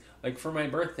carries, like for my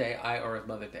birthday, or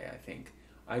Mother's Day, I think,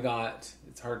 I got,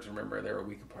 it's hard to remember, they were a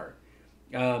week apart.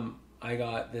 I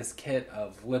got this kit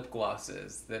of lip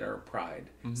glosses that are Pride.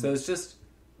 So it's just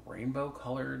rainbow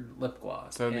colored lip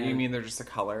gloss. So you mean they're just a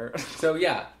color? So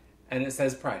yeah, and it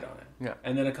says Pride on it. Yeah.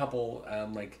 And then a couple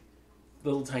like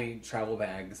little tiny travel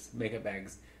bags, makeup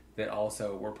bags that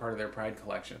also were part of their Pride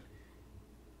collection.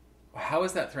 How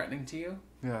is that threatening to you?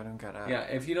 Yeah, I don't get it. Yeah,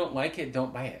 if you don't like it,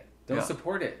 don't buy it. Don't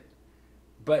support it.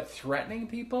 But threatening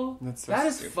people, that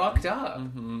is fucked up.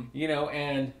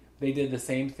 And they did the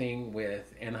same thing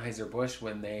with Anheuser-Busch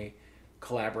when they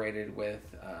collaborated with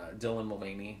Dylan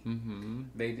Mulvaney.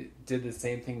 They did the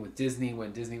same thing with Disney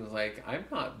when Disney was like, I'm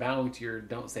not bowing to your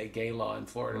don't say gay law in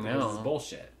Florida. This is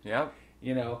bullshit. Yep.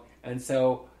 And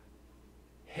so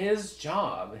his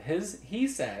job, he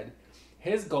said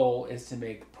his goal is to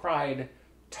make Pride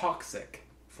toxic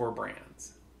for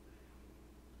brands.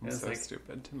 It's so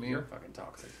stupid to me. You're fucking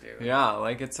toxic, dude. Yeah,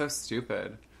 like it's so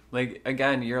stupid. Like,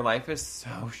 again, your life is so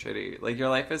shitty. Like, your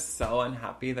life is so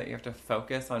unhappy that you have to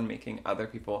focus on making other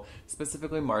people,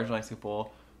 specifically marginalized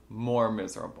people, more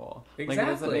miserable. Exactly. Like,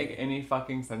 it doesn't make any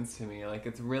fucking sense to me. Like,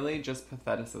 it's really just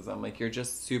patheticism. Like, you're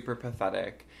just super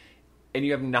pathetic. And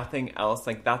you have nothing else.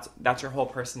 Like, that's your whole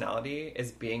personality,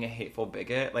 is being a hateful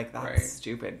bigot. Like, that's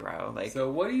stupid, bro. Like, so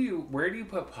where do you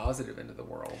put positive into the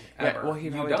world? Ever? Yeah, well, he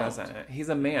probably doesn't. He's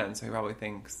a man, so he probably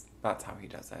thinks that's how he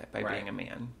does it, by being a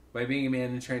man. By being a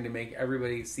man and trying to make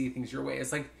everybody see things your way.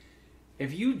 It's like,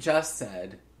 if you just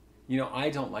said, I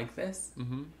don't like this,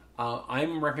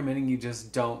 I'm recommending you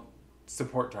just don't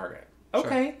support Target.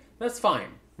 Okay, that's fine.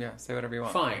 Yeah, say whatever you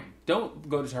want. Fine. Don't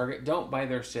go to Target. Don't buy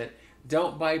their shit.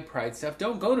 Don't buy Pride stuff.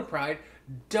 Don't go to Pride.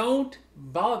 Don't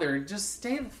bother. Just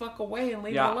stay the fuck away and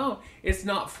leave it alone. It's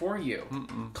not for you.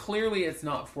 Clearly it's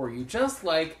not for you. Just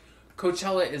like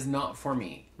Coachella is not for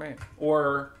me. Right.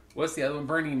 Or what's the other one?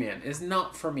 Burning Man is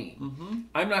not for me.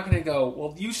 I'm not going to go,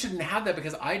 well, you shouldn't have that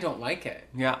because I don't like it.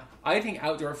 Yeah. I think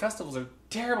outdoor festivals are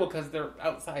terrible because they're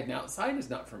outside, and outside is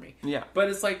not for me. Yeah. But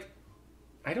it's like,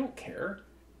 I don't care.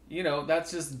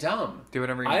 That's just dumb. Do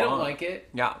whatever you want. I don't like it.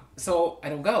 Yeah. So I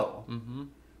don't go.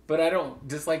 But I don't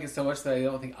dislike it so much that I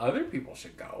don't think other people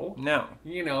should go. No.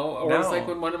 Or it's like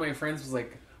when one of my friends was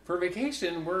like, for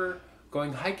vacation, we're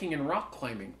going hiking and rock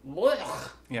climbing. Blech.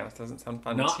 Yeah, it doesn't sound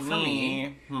fun Not to for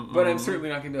me. But I'm certainly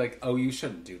not going to be like, oh, you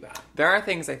shouldn't do that. There are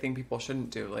things I think people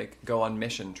shouldn't do, like go on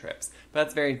mission trips. But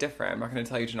that's very different. I'm not going to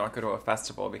tell you to not go to a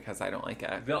festival because I don't like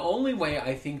it. The only way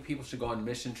I think people should go on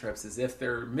mission trips is if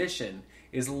their mission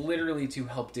is literally to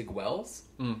help dig wells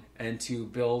and to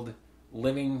build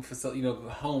living facilities,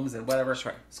 homes and whatever,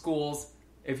 schools.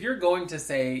 If you're going to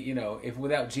say, if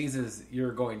without Jesus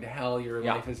you're going to hell, your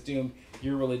life is doomed,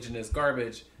 your religion is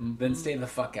garbage, then stay the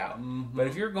fuck out. But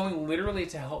if you're going literally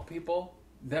to help people,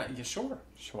 sure,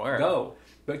 go.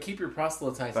 But keep your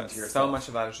proselytizing to yourself. So much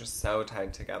of that is just so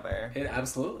tied together. It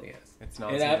absolutely is. It's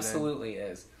not. It absolutely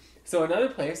is. So another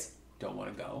place, don't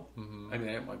want to go. I mean,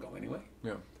 I didn't want to go anyway.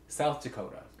 Yeah. South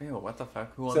Dakota. Ew, what the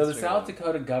fuck? Who wants So the to South go?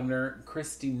 Dakota governor,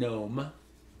 Kristi Noem.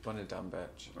 What a dumb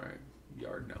bitch. Right.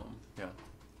 Yard gnome. Yeah.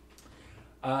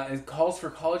 It calls for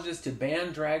colleges to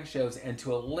ban drag shows and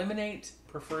to eliminate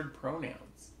preferred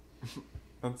pronouns.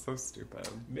 That's so stupid.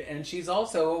 And she's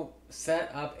also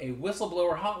set up a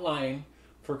whistleblower hotline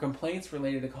for complaints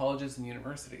related to colleges and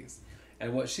universities.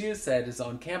 And what she has said is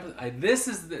on campus,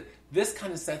 this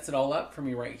kind of sets it all up for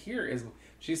me right here, is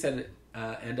she said,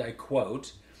 and I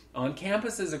quote, "On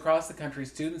campuses across the country,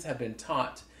 students have been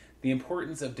taught the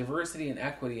importance of diversity and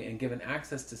equity and given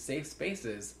access to safe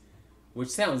spaces," which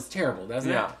sounds terrible, doesn't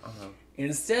it? Yeah. Uh-huh.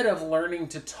 "Instead of learning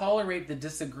to tolerate the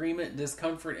disagreement,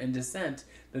 discomfort, and dissent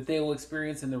that they will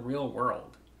experience in the real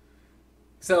world."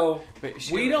 So,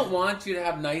 we don't want you to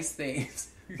have nice things.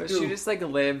 But she just, like,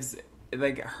 lives...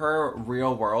 Like, her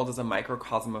real world is a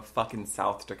microcosm of fucking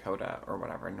South Dakota or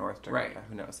whatever, North Dakota, right.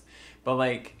 Who knows. But,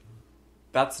 like,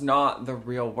 that's not the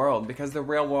real world. Because the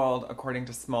real world, according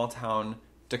to small town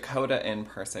Dakota in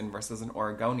person versus an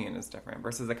Oregonian is different,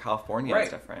 versus a Californian is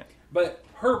different. But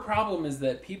her problem is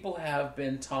that people have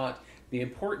been taught the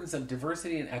importance of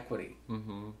diversity and equity.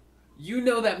 Mm-hmm. You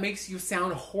know that makes you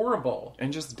sound horrible.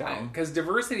 And just dumb. Because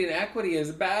diversity and equity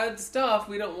is bad stuff.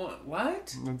 We don't want...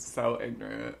 What? It's so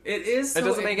ignorant. It is so It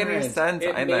doesn't ignorant. make any sense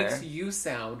either. It makes you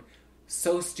sound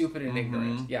so stupid and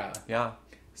ignorant. Yeah. Yeah.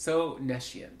 So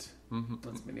nescient. Mm-hmm.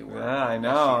 That's my new word. Yeah, I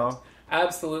know. Nescient.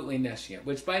 Absolutely nescient.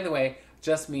 Which, by the way,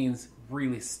 just means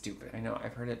really stupid. I know.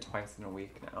 I've heard it twice in a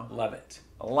week now. Love it.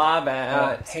 Love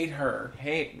it. Hate her.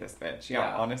 Hate this bitch.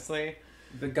 Yeah. Honestly.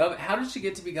 How did she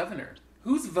get to be governor?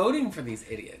 Who's voting for these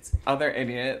idiots? Other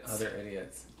idiots.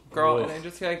 Girl, Oof. and I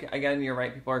just feel like, again, you're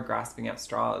right, people are grasping at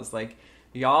straws. Like,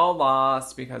 y'all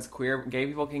lost because gay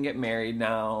people can get married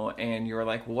now, and you're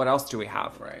like, well, what else do we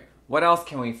have? Right. What else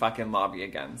can we fucking lobby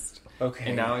against? Okay.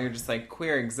 And now you're just like,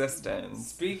 queer existence.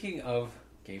 Speaking of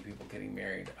gay people getting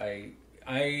married,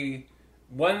 I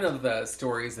one of the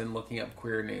stories in looking up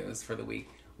queer news for the week,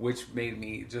 which made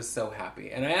me just so happy.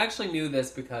 And I actually knew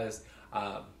this because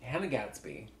Hannah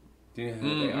Gadsby... Do you know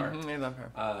who they are? I love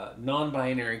her.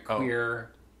 Non-binary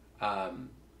queer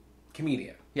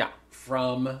comedian. Yeah.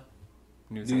 From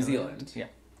New Zealand. Yeah.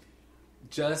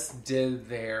 Just did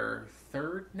their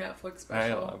third Netflix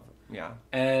special. Yeah.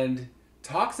 And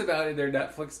talks about in their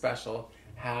Netflix special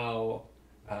how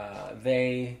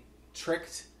they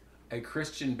tricked a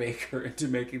Christian baker into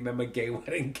making them a gay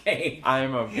wedding cake.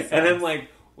 I'm obsessed. And I'm like,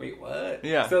 wait, what?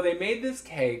 Yeah. So they made this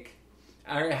cake.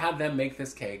 I had them make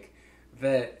this cake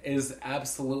that is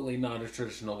absolutely not a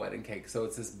traditional wedding cake. So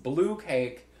it's this blue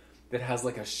cake that has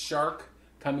like a shark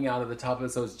coming out of the top of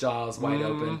it, so its jaws wide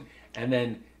open. And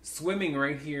then swimming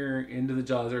right here into the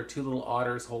jaws are two little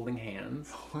otters holding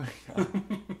hands. Oh my God.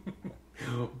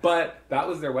 But that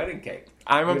was their wedding cake.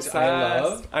 I'm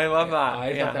obsessed. I love that.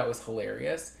 I thought that was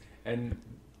hilarious. And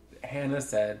Hannah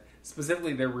said...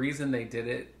 Specifically, the reason they did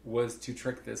it was to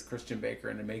trick this Christian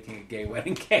baker into making a gay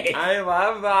wedding cake. I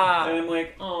love that. And I'm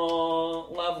like,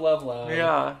 oh, love.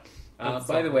 Yeah.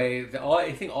 By the way,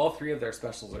 I think all three of their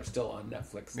specials are still on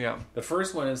Netflix. Yeah. The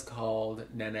first one is called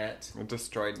Nanette. It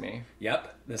destroyed me.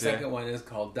 Yep. The second one is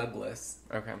called Douglas.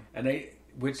 Okay.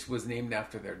 Which was named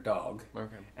after their dog.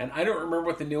 Okay. And I don't remember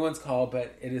what the new one's called,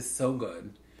 but it is so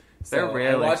good. They're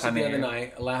really funny. I watched it the other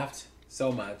night. I laughed so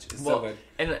much. It's so good.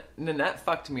 And Nanette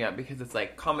fucked me up because it's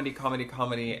like comedy,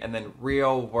 and then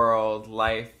real world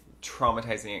life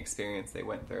traumatizing experience they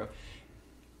went through.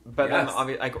 But then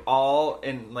obviously, like, all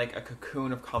in like a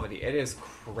cocoon of comedy. It is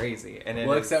crazy. And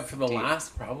except for the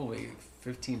last probably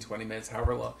 15, 20 minutes,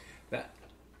 however long, that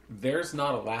there's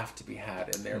not a laugh to be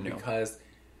had in there because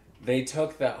they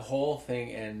took that whole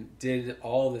thing and did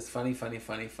all this funny.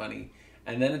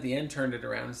 And then at the end turned it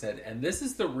around and said, and this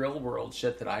is the real world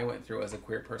shit that I went through as a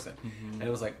queer person. Mm-hmm. And it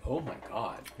was like, oh my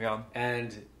God. Yeah.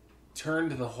 And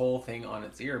turned the whole thing on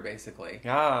its ear, basically.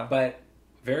 Yeah. But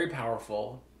very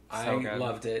powerful. So I good.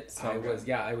 Loved it. So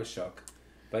I was shook.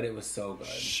 But it was so good.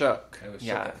 Shook. I was shooketh.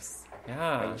 Yes.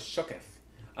 Yeah. I was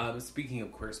shooketh. Speaking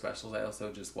of queer specials, I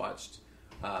also just watched,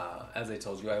 as I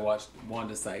told you, I watched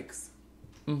Wanda Sykes'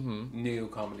 new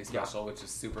comedy special, which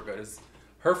is super good. It's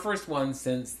her first one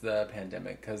since the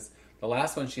pandemic, because the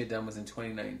last one she had done was in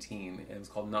 2019, and it was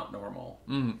called Not Normal.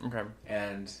 Okay.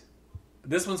 And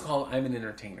this one's called I'm an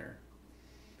Entertainer.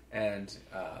 And,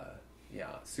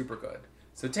 super good.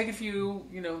 So take a few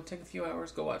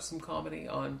hours, go watch some comedy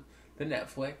on the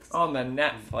Netflix. On the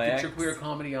Netflix. Get your queer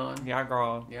comedy on. Yeah,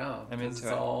 girl. Yeah. I'm into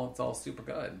it. It's all super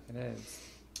good. It is.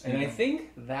 And I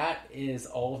think that is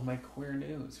all of my queer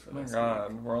news for this week. Oh my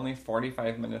God, we're only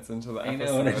 45 minutes into the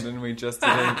episode and we just did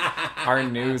our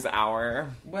news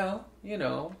hour. Well,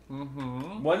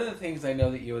 one of the things I know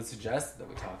that you had suggested that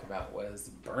we talk about was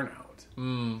burnout.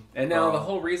 And now the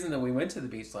whole reason that we went to the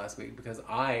beach last week because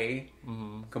I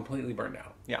completely burned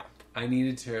out. Yeah. I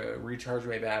needed to recharge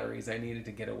my batteries. I needed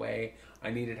to get away.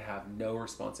 I needed to have no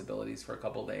responsibilities for a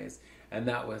couple days. And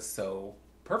that was so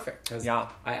perfect because I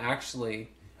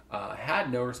actually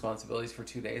had no responsibilities for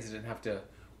 2 days. I didn't have to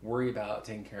worry about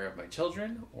taking care of my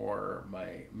children or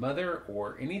my mother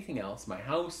or anything else, my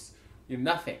house,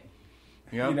 nothing.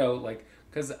 Yep.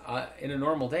 Because in a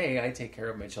normal day, I take care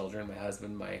of my children, my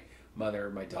husband, my mother,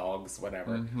 my dogs,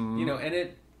 whatever. And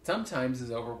it sometimes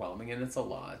is overwhelming and it's a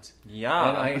lot. Yeah.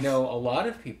 And I know a lot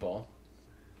of people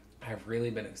have really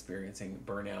been experiencing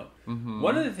burnout.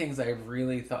 One of the things I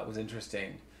really thought was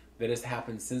interesting that has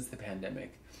happened since the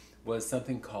pandemic was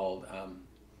something called,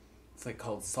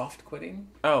 called soft quitting.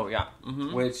 Oh, yeah.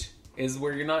 Which is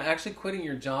where you're not actually quitting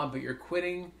your job, but you're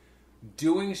quitting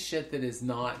doing shit that is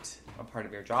not a part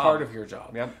of your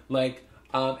job. Yep. Like,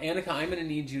 Annika, I'm going to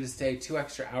need you to stay 2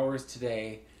 extra hours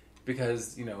today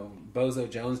because, Bozo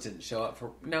Jones didn't show up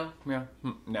for... No. Yeah.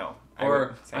 No.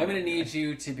 Or I'm going to need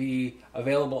you to be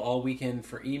available all weekend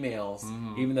for emails,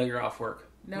 even though you're off work.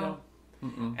 No.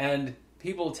 And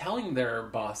people telling their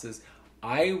bosses,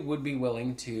 I would be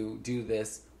willing to do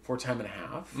this for time and a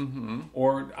half,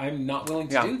 or I'm not willing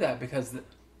to do that because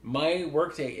my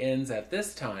workday ends at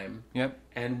this time. Yep.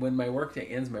 And when my workday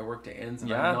ends,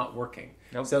 and I'm not working.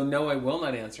 Nope. So no, I will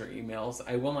not answer emails.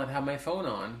 I will not have my phone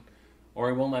on, or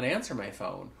I will not answer my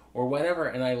phone, or whatever.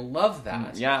 And I love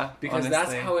that. Because honestly,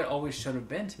 that's how it always should have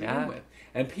been to begin with.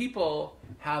 And people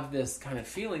have this kind of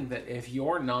feeling that if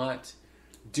you're not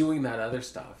doing that other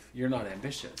stuff, you're not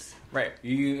ambitious. Right.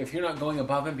 If you're not going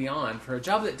above and beyond for a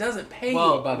job that doesn't pay you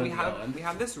above and beyond. We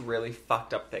have this really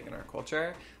fucked up thing in our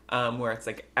culture where it's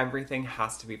like everything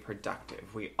has to be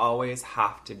productive. We always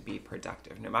have to be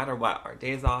productive, no matter what. Our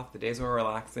days off, the days we're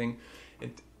relaxing.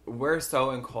 We're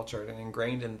so encultured and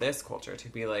ingrained in this culture to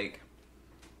be like,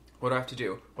 what do I have to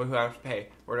do? What do I have to pay?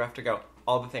 Where do I have to go?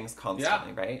 All the things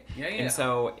constantly, right? Yeah. And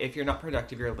so if you're not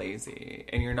productive, you're lazy.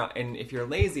 And if you're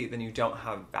lazy, then you don't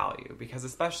have value. Because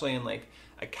especially in like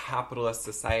a capitalist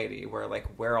society where like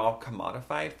we're all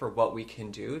commodified for what we can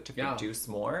do to produce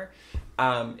more.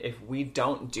 If we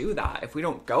don't do that, if we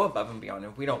don't go above and beyond,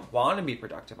 if we don't want to be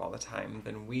productive all the time,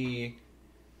 then we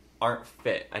aren't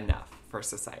fit enough for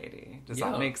society. Does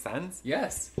that make sense?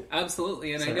 Yes,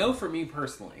 absolutely. And I know for me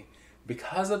personally,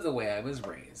 because of the way I was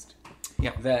raised,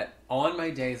 that on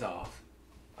my days off,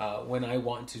 when I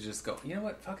want to just go, you know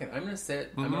what, fuck it, I'm going to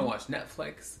sit, I'm going to watch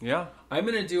Netflix. Yeah. I'm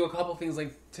going to do a couple things,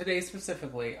 like today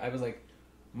specifically, I was like,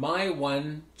 my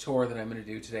one chore that I'm going to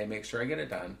do today, make sure I get it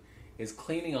done, is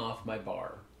cleaning off my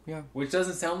bar. Yeah. Which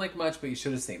doesn't sound like much, but you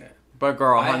should have seen it. But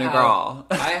girl, honey girl.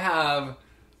 I have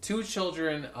 2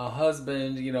 children, a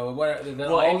husband, whatever.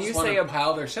 Well, and you say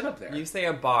pile their shit up there. You say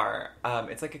a bar.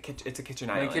 It's like it's a kitchen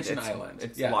island.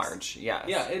 It's large. Yes.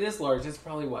 Yeah, it is large. It's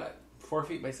probably 4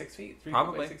 feet by 6 feet, 3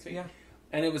 feet by 6 feet. Yeah.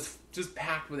 And it was just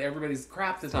packed with everybody's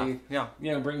crap that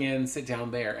they bring in, sit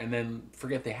down there, and then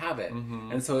forget they have it.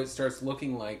 And so it starts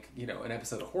looking like an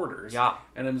episode of Hoarders. Yeah.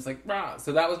 And I'm just like, rah.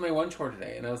 So that was my one chore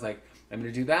today, and I was like, I'm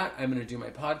going to do that. I'm going to do my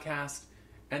podcast.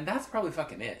 And that's probably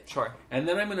fucking it. Sure. And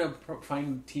then I'm going to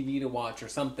find TV to watch or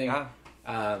something.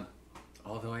 Yeah.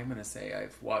 Although I'm going to say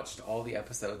I've watched all the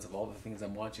episodes of all the things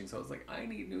I'm watching, so I was like, I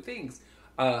need new things.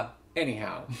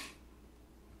 Anyhow.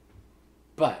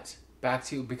 But, back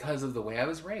to, because of the way I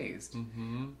was raised,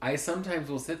 I sometimes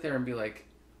will sit there and be like,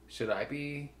 should I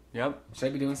be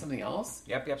doing something else?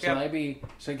 Should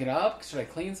I get up? Should I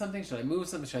clean something? Should I move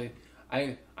something?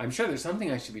 I'm sure there's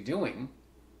something I should be doing.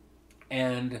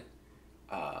 And...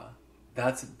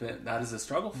 that is a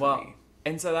struggle for me.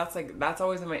 And so that's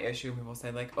always been my issue. People say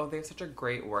like, oh, they have such a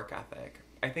great work ethic.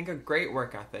 I think a great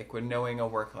work ethic would knowing a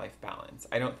work-life balance.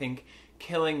 I don't think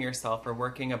killing yourself or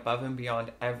working above and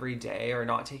beyond every day or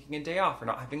not taking a day off or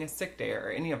not having a sick day or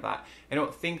any of that, I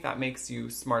don't think that makes you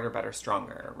smarter, better,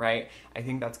 stronger, right? I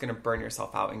think that's going to burn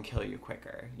yourself out and kill you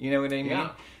quicker. You know what I mean?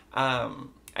 Yeah.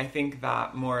 I think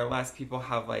that more or less people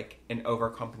have like an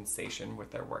overcompensation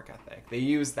with their work ethic. They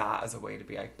use that as a way to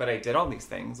be like, but I did all these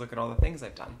things. Look at all the things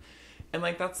I've done. And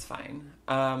like, that's fine.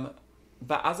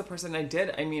 But as a person,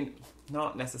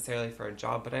 not necessarily for a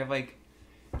job, but I've like,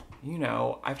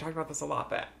 I've talked about this a lot,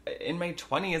 but in my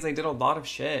 20s, I did a lot of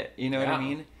shit. You know what I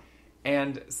mean?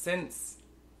 And since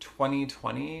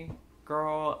 2020,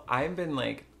 girl, I've been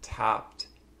like tapped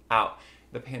out.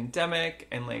 The pandemic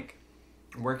and like,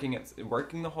 working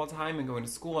the whole time and going to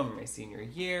school in my senior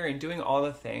year and doing all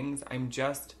the things, I'm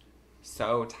just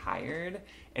so tired,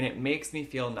 and it makes me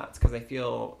feel nuts because I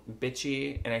feel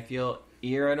bitchy and I feel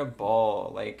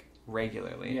irritable like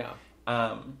regularly. Yeah.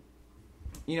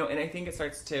 you know, and I think it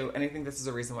starts to, and I think this is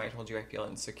a reason why I told you I feel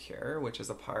insecure, which is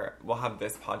a part, we'll have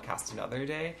this podcast another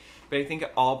day, but I think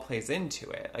it all plays into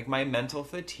it. Like, my mental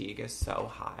fatigue is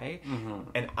so high,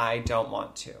 and I don't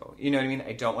want to. You know what I mean?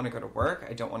 I don't want to go to work.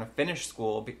 I don't want to finish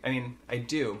school. I mean, I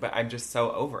do, but I'm just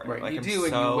so over it. Right, like, you I'm do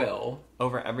and so you will.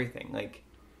 over everything. Like,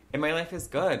 and my life is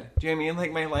good. Do you know what I mean?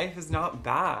 Like, my life is not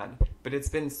bad, but it's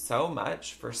been so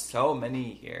much for so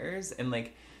many years, and,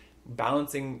 like,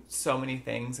 balancing so many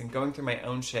things and going through my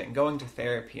own shit and going to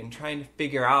therapy and trying to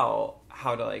figure out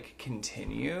how to, like,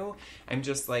 continue. I'm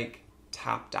just, like,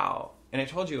 tapped out. And I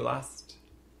told you last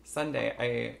Sunday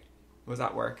I was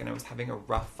at work and I was having a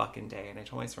rough fucking day, and I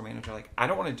told my store manager, like, I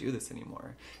don't want to do this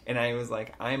anymore. And I was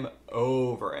like, I'm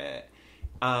over it.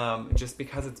 Just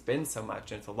because it's been so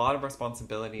much and it's a lot of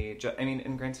responsibility. I mean,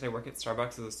 and granted, I work at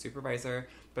Starbucks as a supervisor,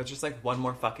 but it's just like one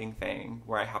more fucking thing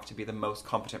where I have to be the most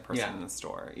competent person in the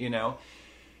store, you know?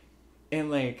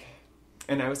 And like,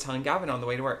 and I was telling Gavin on the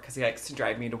way to work, because he likes to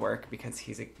drive me to work because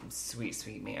he's a sweet,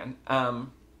 sweet man.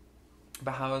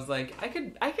 But how I was like, I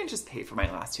can just pay for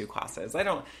my last 2 classes. I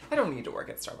don't need to work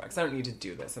at Starbucks. I don't need to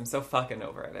do this. I'm so fucking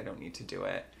over it. I don't need to do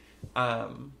it.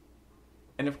 And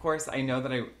of course, I know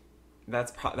that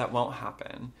that won't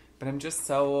happen. But I'm just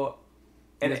so.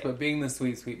 And yes, but being the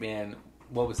sweet, sweet man,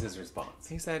 what was his response?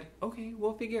 He said, "Okay,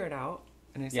 we'll figure it out."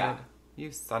 And I said,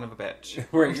 "You son of a bitch."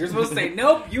 Right, you're supposed to say,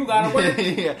 "Nope, you gotta work."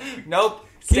 Yeah. Nope.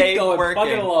 Keep stay going, working. plug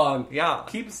it along. Yeah.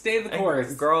 Stay the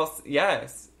course. Girls,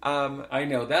 yes. I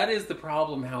know. That is the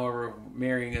problem, however,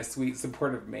 marrying a sweet,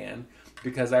 supportive man.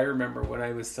 Because I remember when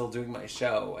I was still doing my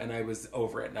show and I was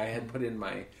over it and I had put in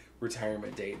my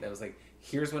retirement date. And I was like,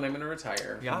 here's when I'm going to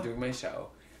retire from doing my show.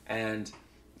 And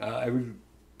it would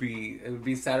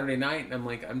be Saturday night and I'm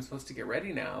like, I'm supposed to get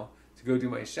ready now to go do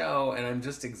my show. And I'm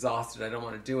just exhausted. I don't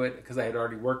want to do it because I had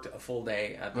already worked a full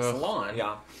day at the salon.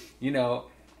 Yeah. You know,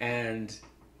 and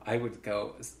I would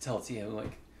go tell Tia, I'm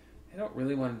like, I don't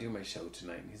really want to do my show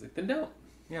tonight. And he's like, then don't.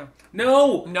 Yeah.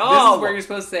 No. This is where you're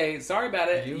supposed to say, sorry about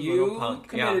it. You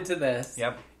committed to this.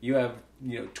 Yep. You have,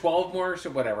 12 more,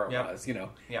 whatever it was,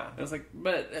 Yeah. I was like,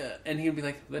 but, and he'd be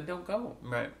like, then don't go.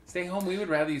 Right. Stay home. We would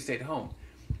rather you stayed home.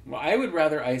 Well, I would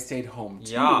rather I stayed home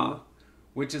too. Yeah.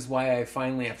 Which is why I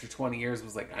finally, after 20 years,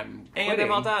 was like, I'm quitting. And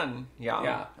I'm all done. Yeah.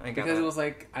 Yeah. Because it was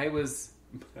like, I was,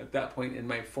 at that point in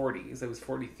my 40s, I was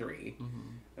 43. Mm-hmm.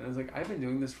 And I was like, I've been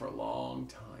doing this for a long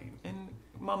time. And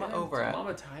Mama over it.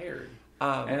 Mama tired.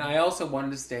 And I also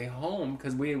wanted to stay home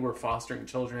because we were fostering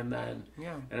children then.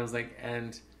 Yeah. And I was like,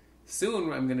 and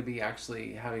soon I'm going to be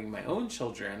actually having my own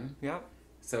children. Yeah.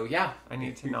 So yeah. I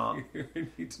need to not. I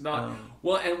need to not.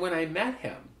 Well, and when I met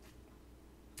him,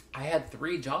 I had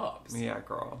 3 jobs. Yeah,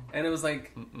 girl. And it was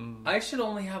like, I should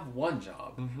only have 1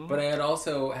 job. Mm-hmm. But I had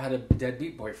also had a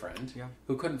deadbeat boyfriend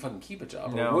who couldn't fucking keep a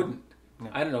job. Or wouldn't. No.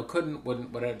 I don't know, couldn't,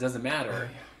 wouldn't, whatever. It doesn't matter.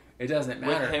 It doesn't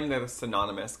matter. With him, they're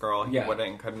synonymous, girl. He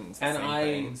wouldn't, couldn't.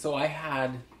 So I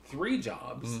had 3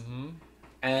 jobs. Mm-hmm.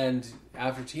 And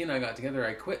after T and I got together,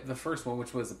 I quit the first one,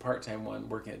 which was a part-time one,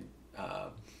 working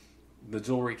at the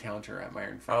jewelry counter at Meyer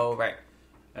and Frank. Oh, right.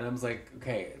 And I was like,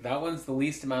 okay, that one's the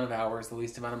least amount of hours, the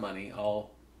least amount of money.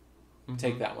 I'll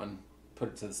take that one, put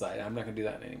it to the side. I'm not going to do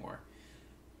that anymore.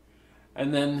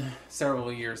 And then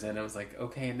several years in, I was like,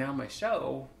 okay, now my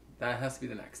show, that has to be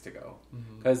the next to go.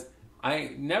 Because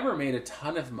I never made a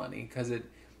ton of money because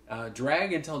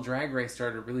drag until Drag Race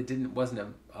started really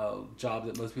wasn't a job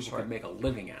that most people could make a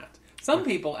living at. Some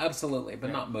people, absolutely,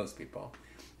 but not most people.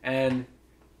 And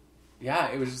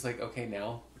yeah, it was just like, okay,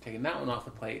 now we're taking that one off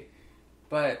the plate.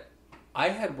 But I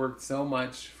had worked so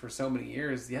much for so many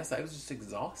years. Yes, I was just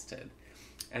exhausted.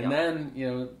 And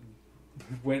then,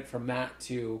 went from that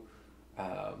to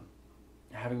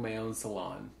having my own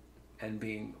salon and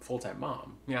being a full-time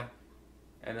mom. Yeah.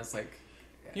 And it's like...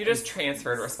 You just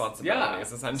transferred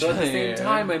responsibilities, essentially. So at the same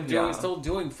time, I'm still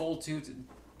doing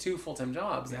two full-time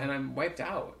jobs, and I'm wiped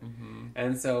out. Mm-hmm.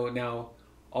 And so now,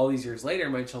 all these years later,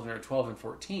 my children are 12 and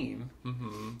 14,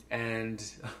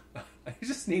 and I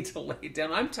just need to lay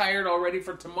down. I'm tired already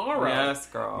for tomorrow. Yes,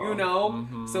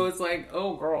 girl. So it's like,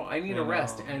 oh, girl, I need a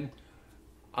rest. And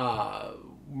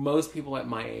most people at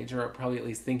my age are probably at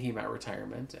least thinking about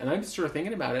retirement, and I'm sure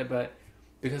thinking about it, but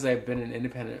because I've been an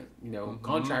independent,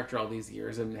 contractor all these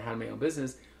years and had my own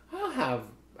business, I don't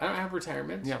have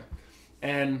retirement. Yeah.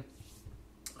 And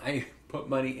I put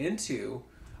money into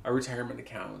a retirement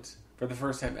account for the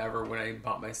first time ever when I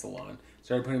bought my salon.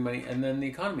 Started putting money, and then the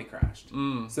economy crashed.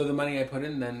 So the money I put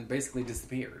in then basically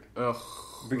disappeared. Ugh.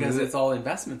 Because it's all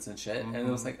investments and shit. And it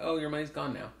was like, oh, your money's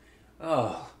gone now.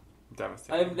 Oh.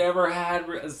 Devastating. I've never had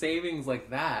a savings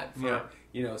like that for,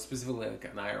 specifically like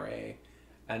an IRA.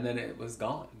 And then it was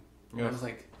gone. And I was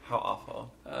like, How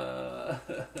awful.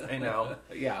 I know.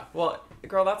 Yeah. Well,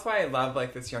 girl, that's why I love,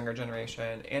 like, this younger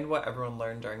generation and what everyone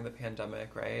learned during the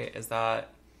pandemic, right? Is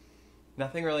that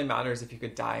nothing really matters if you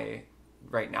could die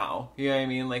right now. You know what I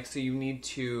mean? Like, so you need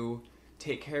to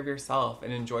take care of yourself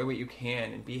and enjoy what you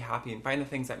can and be happy and find the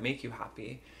things that make you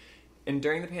happy. And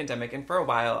during the pandemic, and for a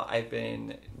while, I've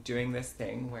been doing this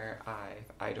thing where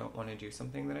I don't want to do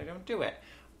something, that I don't do it.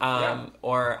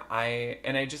 Or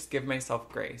I just give myself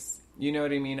grace. You know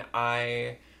what I mean?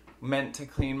 I meant to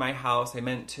clean my house. I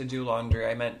meant to do laundry.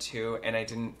 I meant to, and I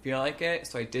didn't feel like it,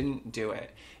 so I didn't do it.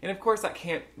 And of course, that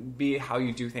can't be how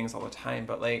you do things all the time.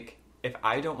 But, like, if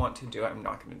I don't want to do it, I'm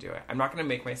not going to do it. I'm not going to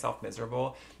make myself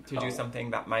miserable to do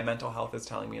something that my mental health is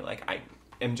telling me, like, I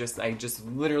just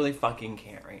literally fucking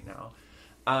can't right now.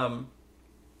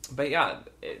 But yeah,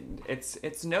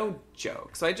 it's no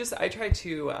joke. So I try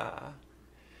to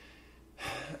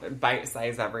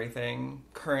bite-size everything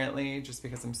currently, just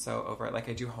because I'm so over it. Like,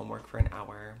 I do homework for an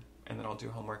hour, and then I'll do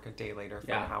homework a day later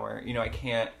for an hour. You know,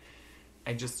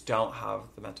 I just don't have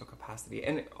the mental capacity.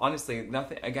 And honestly,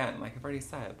 nothing, again, like I've already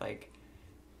said, like,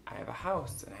 I have a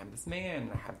house, and I have this man,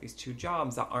 and I have these 2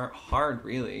 jobs that aren't hard,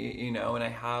 really, you know,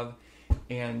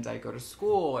 and I go to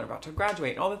school, and I'm about to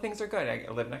graduate, and all the things are good.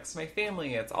 I live next to my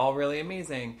family. It's all really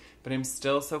amazing. But I'm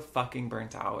still so fucking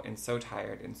burnt out and so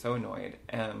tired and so annoyed.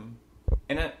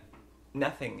 And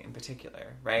nothing in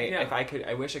particular, right? Yeah.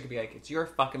 I wish I could be like, it's your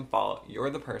fucking fault. You're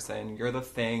the person. You're the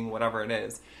thing, whatever it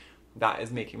is, that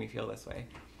is making me feel this way.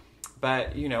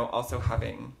 But, you know, also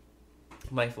having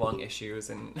lifelong issues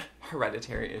and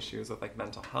hereditary issues with, like,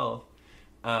 mental health,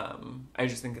 I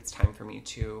just think it's time for me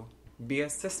to be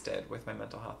assisted with my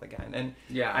mental health again. And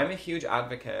I'm a huge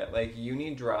advocate. Like, you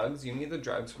need drugs. You need the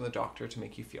drugs from the doctor to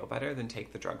make you feel better, then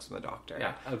take the drugs from the doctor.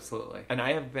 Yeah, absolutely. And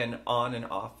I have been on and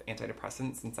off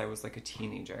antidepressants since I was, like, a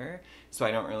teenager. So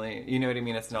I don't really, you know what I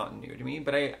mean? It's not new to me.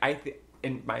 But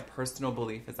in my personal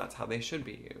belief is that's how they should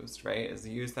be used, right? Is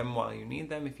use them while you need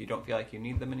them. If you don't feel like you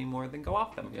need them anymore, then go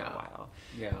off them for a while.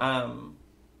 Yeah.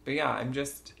 But yeah,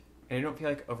 I don't feel,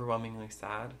 like, overwhelmingly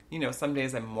sad. You know, some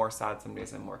days I'm more sad, some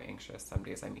days I'm more anxious, some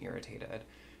days I'm irritated,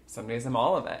 some days I'm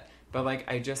all of it. But, like,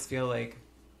 I just feel like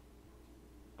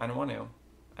I don't want to.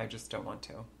 I just don't want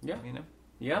to. Yeah. You know?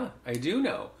 Yeah, I do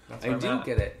know. I do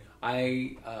get it.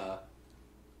 I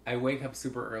wake up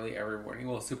super early every morning.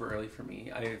 Well, super early for me.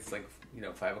 It's like,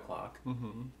 5 o'clock.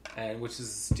 Mm-hmm. And which is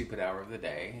a stupid hour of the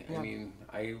day. Yeah. I mean,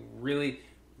 I really,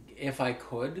 if I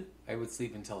could, I would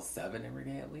sleep until 7 every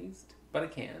day at least. But I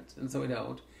can't, and so I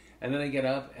don't. And then I get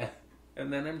up,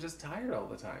 and then I'm just tired all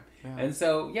the time. Yeah. And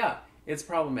so, it's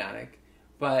problematic.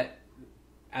 But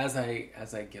as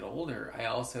I get older, I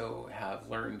also have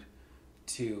learned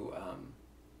to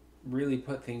really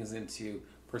put things into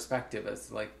perspective as,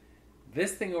 like,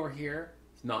 this thing over here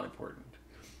is not important.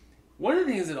 One of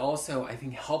the things that also, I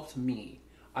think, helped me,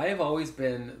 I have always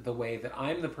been the way that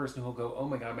I'm the person who will go, oh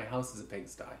my God, my house is a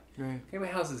pigsty. Right. Okay, my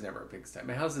house is never a pigsty.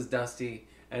 My house is dusty,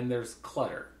 and there's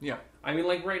clutter. Yeah. I mean,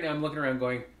 like, right now I'm looking around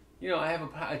going, I have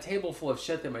a table full of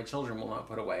shit that my children will not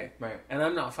put away. Right. And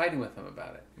I'm not fighting with them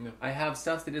about it. No. I have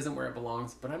stuff that isn't where it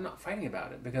belongs, but I'm not fighting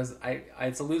about it because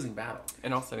it's a losing battle.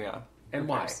 And also, and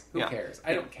why? Who cares?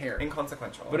 I don't care.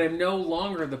 Inconsequential. But I'm no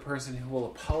longer the person who will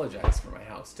apologize for my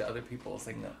house to other people. It's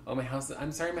like, oh, my house,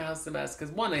 I'm sorry my house is a mess. Because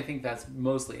one, I think that's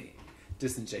mostly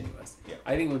disingenuous. Yeah.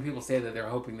 I think when people say that, they're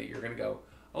hoping that you're going to go,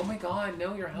 oh my God,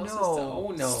 no, your house is so...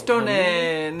 Oh, no.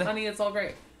 Stunning. Honey, it's all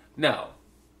great. No.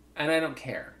 And I don't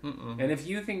care. Mm-mm. And if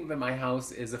you think that my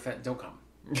house is don't come.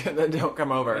 Then don't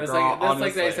come over. It's girl,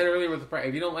 like I said earlier with the Pride.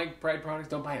 If you don't like Pride products,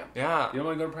 don't buy them. Yeah. You don't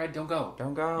want to go to Pride, don't go.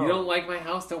 Don't go. You don't like my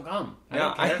house, don't come. I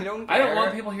don't care. I don't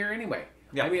want people here anyway.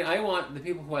 Yeah. I mean, I want the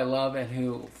people who I love and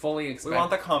who fully expect... We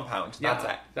want the compound. That's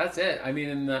it. That's it. I mean,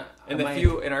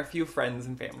 in our few friends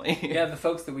and family. Yeah, the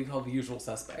folks that we call the usual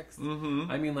suspects.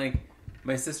 Mm-hmm. I mean, like,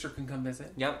 my sister can come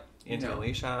visit. Yep. Auntie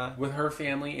Alicia. With her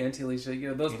family, Auntie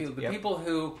Alicia. Those people. The people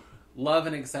who love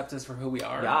and accept us for who we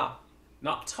are. Yeah.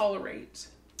 Not tolerate.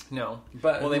 No.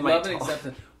 But they love and accept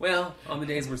us. Well, on the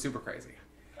days we're super crazy.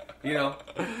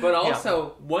 But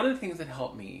also, one of the things that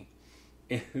helped me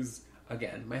is...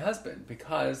 Again, my husband,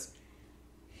 because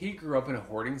he grew up in a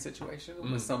hoarding situation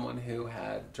with someone who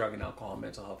had drug and alcohol and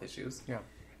mental health issues. Yeah.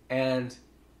 And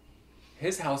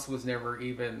his house was never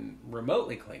even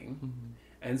remotely clean. Mm-hmm.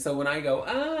 And so when I go,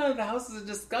 the house is a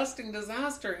disgusting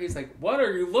disaster, he's like, what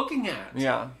are you looking at?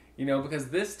 Yeah. Because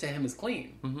this to him is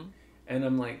clean. Mm-hmm. And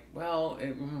I'm like, well,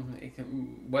 it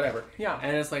can, whatever. Yeah.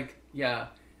 And it's like,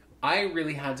 I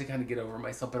really had to kind of get over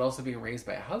myself, but also being raised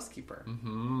by a housekeeper.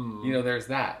 Mm-hmm. There's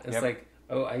that. It's like,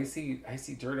 Oh, I see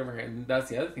dirt over here. And that's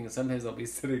the other thing. Sometimes I'll be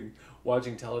sitting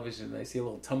watching television and I see a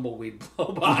little tumbleweed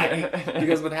blow by.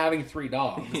 Because with having 3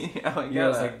 dogs, it's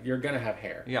like, you're going to have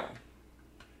hair. Yeah.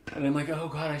 And I'm like, oh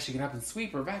God, I should get up and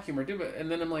sweep or vacuum or do it.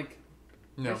 And then I'm like,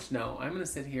 no, I'm going to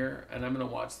sit here and I'm going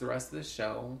to watch the rest of this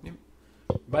show. Yep.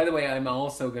 By the way, I'm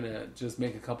also going to just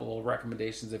make a couple of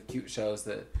recommendations of cute shows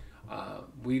that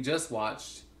we just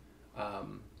watched.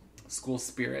 School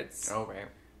Spirits. Oh,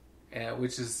 right.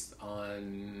 Which is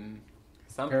on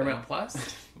Paramount Plus.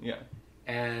 Yeah.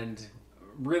 And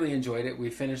really enjoyed it. We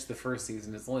finished the first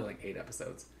season. It's only like 8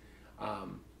 episodes.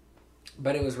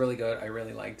 But it was really good. I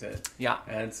really liked it. Yeah.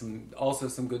 And also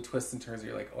some good twists and turns.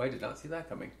 You're like, oh, I did not see that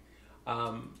coming.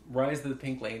 Rise of the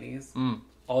Pink Ladies.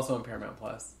 Also on Paramount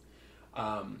Plus.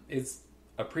 It's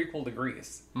a prequel to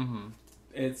Grease. Mm-hmm.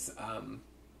 It's...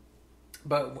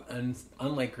 But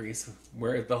unlike Grease,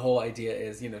 where the whole idea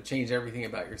is, change everything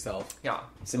about yourself. Yeah.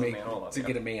 To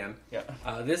get a man. Yeah.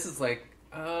 This is like,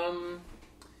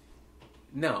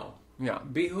 no. Yeah.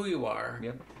 Be who you are.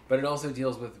 Yep. But it also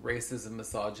deals with racism,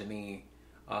 misogyny,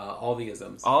 all the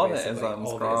isms. All the isms,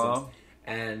 girl.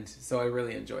 And so I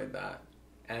really enjoyed that.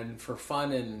 And for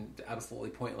fun and absolutely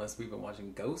pointless, we've been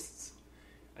watching Ghosts.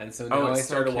 And so now I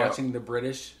started watching the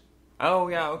British... Oh,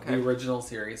 yeah, okay. The original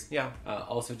series. Yeah.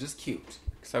 Also just cute.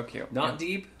 So cute. Not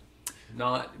deep,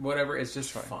 not whatever, it's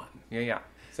just fun. Yeah.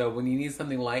 So when you need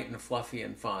something light and fluffy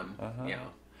and fun,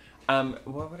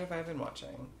 what have I been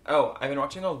watching? Oh, I've been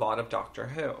watching a lot of Doctor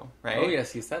Who, right? Oh,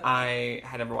 yes, you said that. I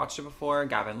had never watched it before.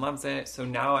 Gavin loves it. So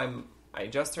now I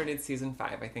just started season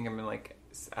 5. I think I'm in like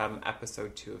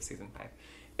episode 2 of season 5.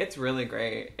 It's really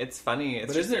great. It's funny.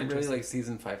 But isn't it really like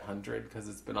season 500 because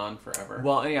it's been on forever?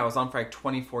 Well, yeah, I was on for like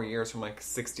 24 years from like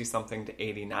 60-something to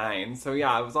 89. So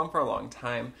yeah, I was on for a long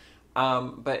time.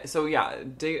 But so yeah,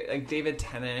 David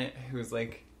Tennant, who's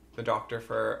like the Doctor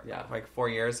for like 4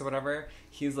 years or whatever,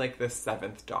 he's like the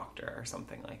 7th Doctor or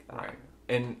something like that. Right.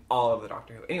 In all of the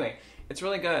Doctor Who. Anyway, it's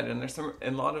really good, and there's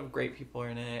a lot of great people are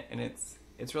in it, and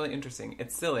it's really interesting.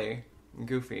 It's silly, and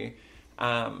goofy, but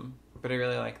I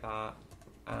really like that.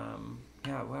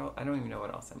 Well, I don't even know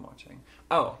what else I'm watching.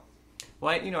 Oh,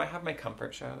 well, I have my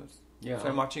comfort shows. Yeah. So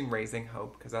I'm watching Raising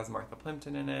Hope because it has Martha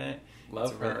Plimpton in it.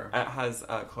 Love her. It has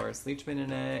Cloris Leachman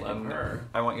in it. Love her.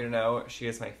 I want you to know she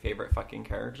is my favorite fucking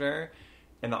character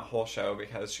in that whole show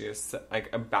because she is like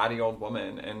a batty old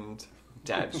woman and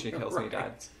dead. She kills me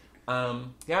dead.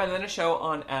 And then a show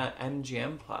on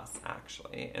MGM Plus,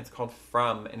 actually. It's called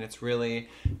From, and it's really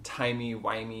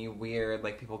timey-wimey, weird.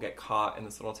 Like, people get caught in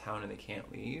this little town and they can't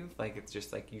leave. Like, it's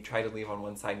just like you try to leave on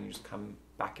one side and you just come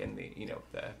back in the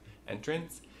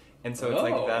entrance. And so it's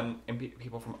like them and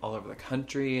people from all over the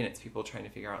country, and it's people trying to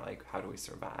figure out, like, how do we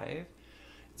survive?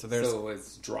 So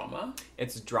it's drama?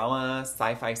 It's drama,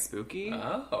 sci-fi, spooky.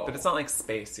 Oh. But it's not like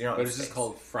space. But it's just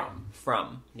called From.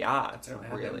 From. Yeah, it's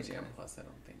really MGM Plus, I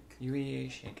don't think. You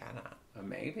should get it.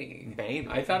 Maybe.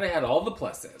 I thought I had all the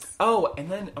pluses. Oh,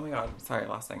 and then, oh my god, sorry,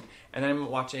 last thing. And I'm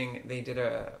watching,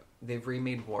 they've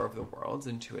remade War of the Worlds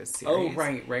into a series. Oh,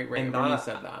 right. And you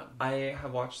said that. I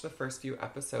have watched the first few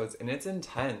episodes, and it's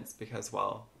intense because,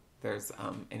 well, there's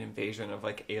an invasion of,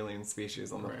 like, alien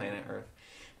species on the planet Earth.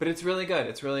 But it's really good.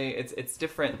 It's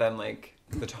different than, like,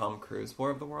 the Tom Cruise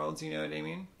War of the Worlds, you know what I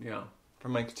mean? Yeah.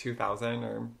 From, like, 2000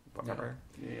 or whatever.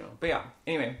 Yeah. But yeah,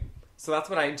 anyway. So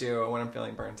that's what I do when I'm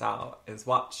feeling burnt out, is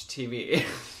watch TV.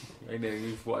 I know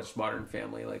you've watched Modern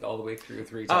Family, like, all the way through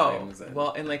 3 times.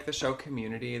 Well, and, like, the show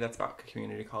Community, that's about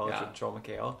community college with Joel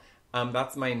McHale.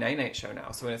 That's my night-night show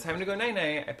now. So when it's time to go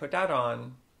night-night, I put that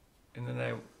on, and then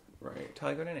till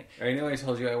I go night-night. I know I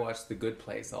told you I watched The Good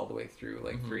Place all the way through,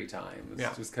 like, 3 times.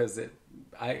 Yeah. Just because it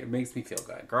makes me feel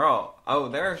good. Girl. Oh,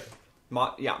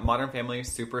 Modern Family,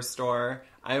 Superstore.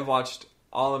 I've watched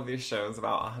all of these shows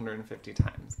about 150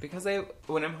 times because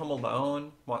when I'm home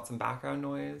alone, want some background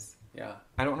noise. Yeah.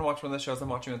 I don't want to watch one of the shows I'm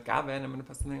watching with Gavin. I'm going to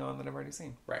put something on that I've already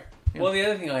seen. Right. Yeah. Well, the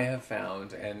other thing I have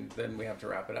found, and then we have to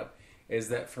wrap it up, is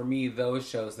that for me, those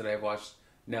shows that I've watched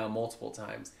now multiple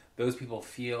times, those people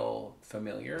feel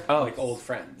familiar, like old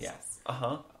friends. Yes.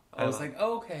 Uh-huh. I was like,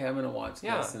 okay, I'm going to watch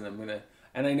this, and I'm going to...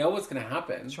 And I know what's going to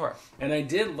happen. Sure. And I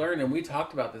did learn, and we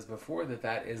talked about this before,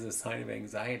 that is a sign of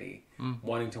anxiety,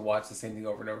 wanting to watch the same thing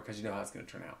over and over because you know how it's going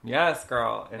to turn out. Yes,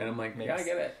 girl. And I'm like, yeah, I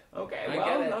get it. Okay, I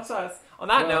get it. That's us. On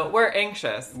that note, we're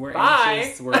anxious. We're Bye.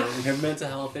 anxious. We have mental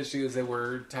health issues, and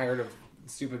we're tired of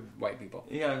stupid white people.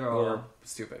 Yeah, girl. Or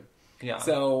stupid. Yeah.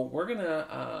 So we're going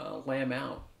to lamb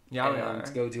out. Yeah,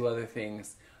 and go do other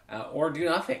things. Or do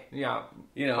nothing. Yeah.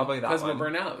 Probably because we're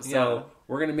burnt out. So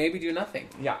we're going to maybe do nothing.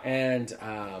 Yeah. And,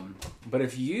 but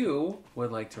if you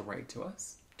would like to write to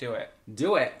us. Do it.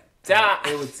 Do it.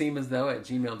 It would seem as though at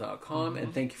gmail.com.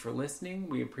 And thank you for listening.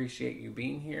 We appreciate you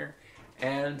being here.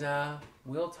 And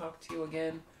we'll talk to you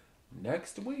again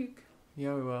next week.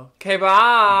 Yeah, we will. Okay,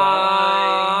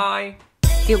 bye.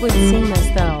 It would seem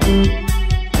as though.